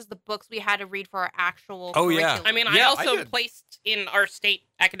books versus the books we had to read for our actual. Oh, yeah. curriculum. I mean, I Yeah, I also did. placed in our state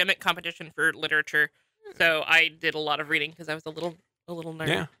academic competition for literature, so I did a lot of reading because I was a little nerd.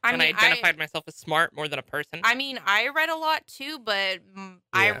 Yeah. I and mean, I identified myself as smart more than a person. I mean, I read a lot too, but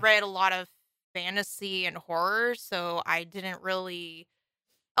I Yeah. read a lot of fantasy and horror, so I didn't really.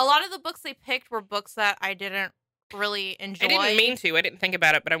 A lot of the books they picked were books that I didn't really enjoy. I didn't mean to. I didn't think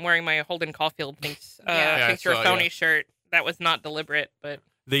about it, but I'm wearing my Holden Caulfield thinks Yeah. thinks Yeah, you're I a saw, phony yeah. shirt. That was not deliberate, but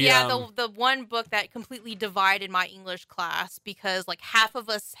The one book that completely divided my English class because like half of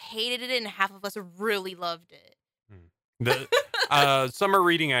us hated it and half of us really loved it. Summer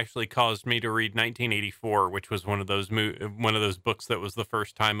reading actually caused me to read 1984, which was one of those books that was the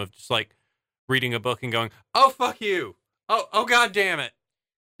first time of just like reading a book and going, "Oh fuck you! Oh god damn it!"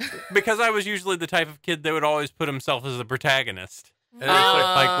 Because I was usually the type of kid that would always put himself as the protagonist. And it's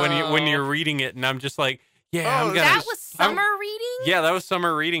like when you're reading it, and I'm just like, yeah, I'm gonna. That was summer reading? Yeah, that was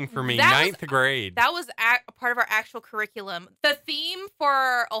summer reading for me, ninth grade. That was a part of our actual curriculum. The theme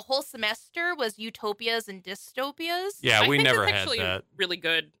for a whole semester was utopias and dystopias. Yeah, we never that's had actually that. Really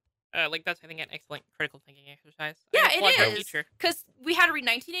good. Like that's I think an excellent critical thinking exercise. Yeah, I applaud my it is. teacher. Because we had to read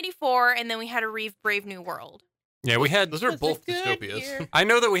 1984, and then we had to read Brave New World. Yeah, we had. Those are That's both a good dystopias. year. I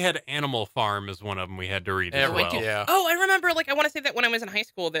know that we had Animal Farm as one of them we had to read as Yeah, well. yeah. Oh, I remember. Like I want to say that when I was in high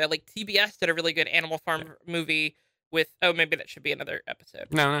school, that like TBS did a really good Animal Farm movie with. Oh, maybe that should be another episode.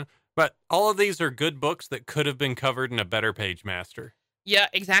 No. But all of these are good books that could have been covered in a better Pagemaster. Yeah,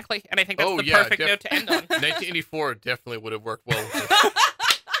 exactly. And I think that's Oh, the yeah, perfect note to end on. 1984 definitely would have worked well.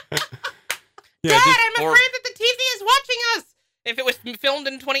 Yeah, Dad, just- I'm afraid that the TV is watching us. If it was filmed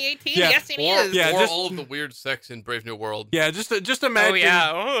in 2018, Yeah, yes, it is. Yeah, or just- all of the weird sex in Brave New World. yeah, just imagine. Oh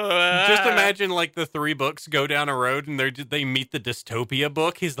yeah. Just imagine like the three books go down a road and they meet the dystopia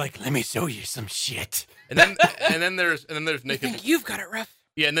book. He's like, "Let me show you some shit." And then there's You naked. think you've got it rough.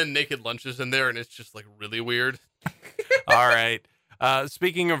 Yeah, and then Naked Lunches in there, and it's just like really weird. All right.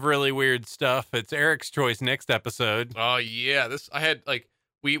 Speaking of really weird stuff, it's Eric's choice next episode. Oh yeah, I had like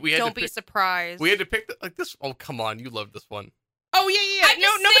we had Don't to be pick, surprised. we had to pick like this. Oh come on, you love this one. Oh yeah. I'm No,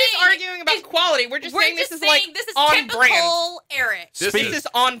 just nobody's saying, arguing about quality. We're just saying this is like this is on typical brand. Eric. This This is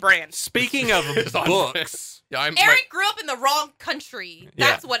on brand. Speaking of It's on books, Yeah, Eric grew up in the wrong country. Yeah.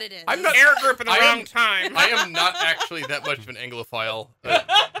 That's what it is. I'm not- Eric grew up in the I wrong am- time. I am not actually that much of an Anglophile,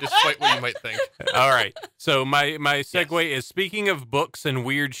 despite what you might think. all right. So my segue is speaking of books and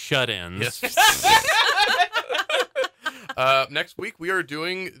weird shut-ins. Yes. Next week we are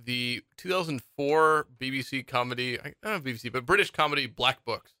doing the 2004 BBC comedy, not BBC, but British comedy Black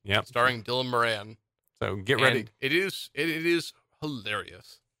Books, Yep. starring Dylan Moran. So get ready. And it is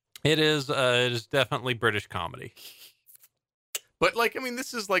hilarious. It is definitely British comedy. But like, I mean,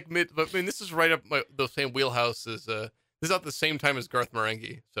 this is like this is right up the same wheelhouse as this is at the same time as Garth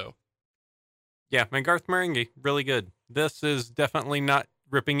Marenghi. So Yeah, and Garth Marenghi, really good. This is definitely not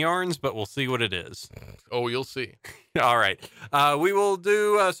ripping yarns, but we'll see what it is. oh, you'll see. All right. We will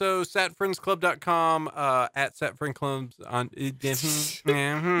do so satfriendsclub.com at satfriendclubs on yes,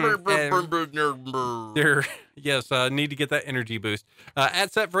 need to get that energy boost.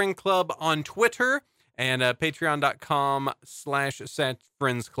 At satfriendclub on Twitter and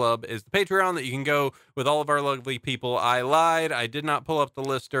patreon.com/satfriendsclub is the Patreon that you can go with all of our lovely people. I lied. I did not pull up the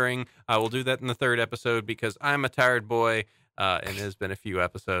list during. I will do that in the third episode because I'm a tired boy. And it has been a few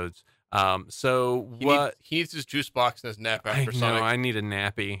episodes. So what He needs his juice box and his nap I after know, Sonic. I need a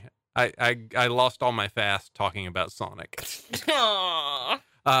nappy. I lost all my fast talking about Sonic. Aww.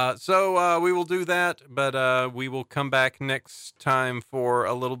 So we will do that, but we will come back next time for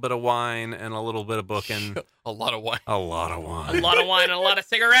a little bit of wine and a little bit of booking. A lot of wine. A lot of A wine. lot of wine and a lot of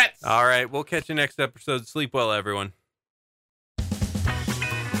cigarettes. All right, we'll catch you next episode. Sleep well, everyone.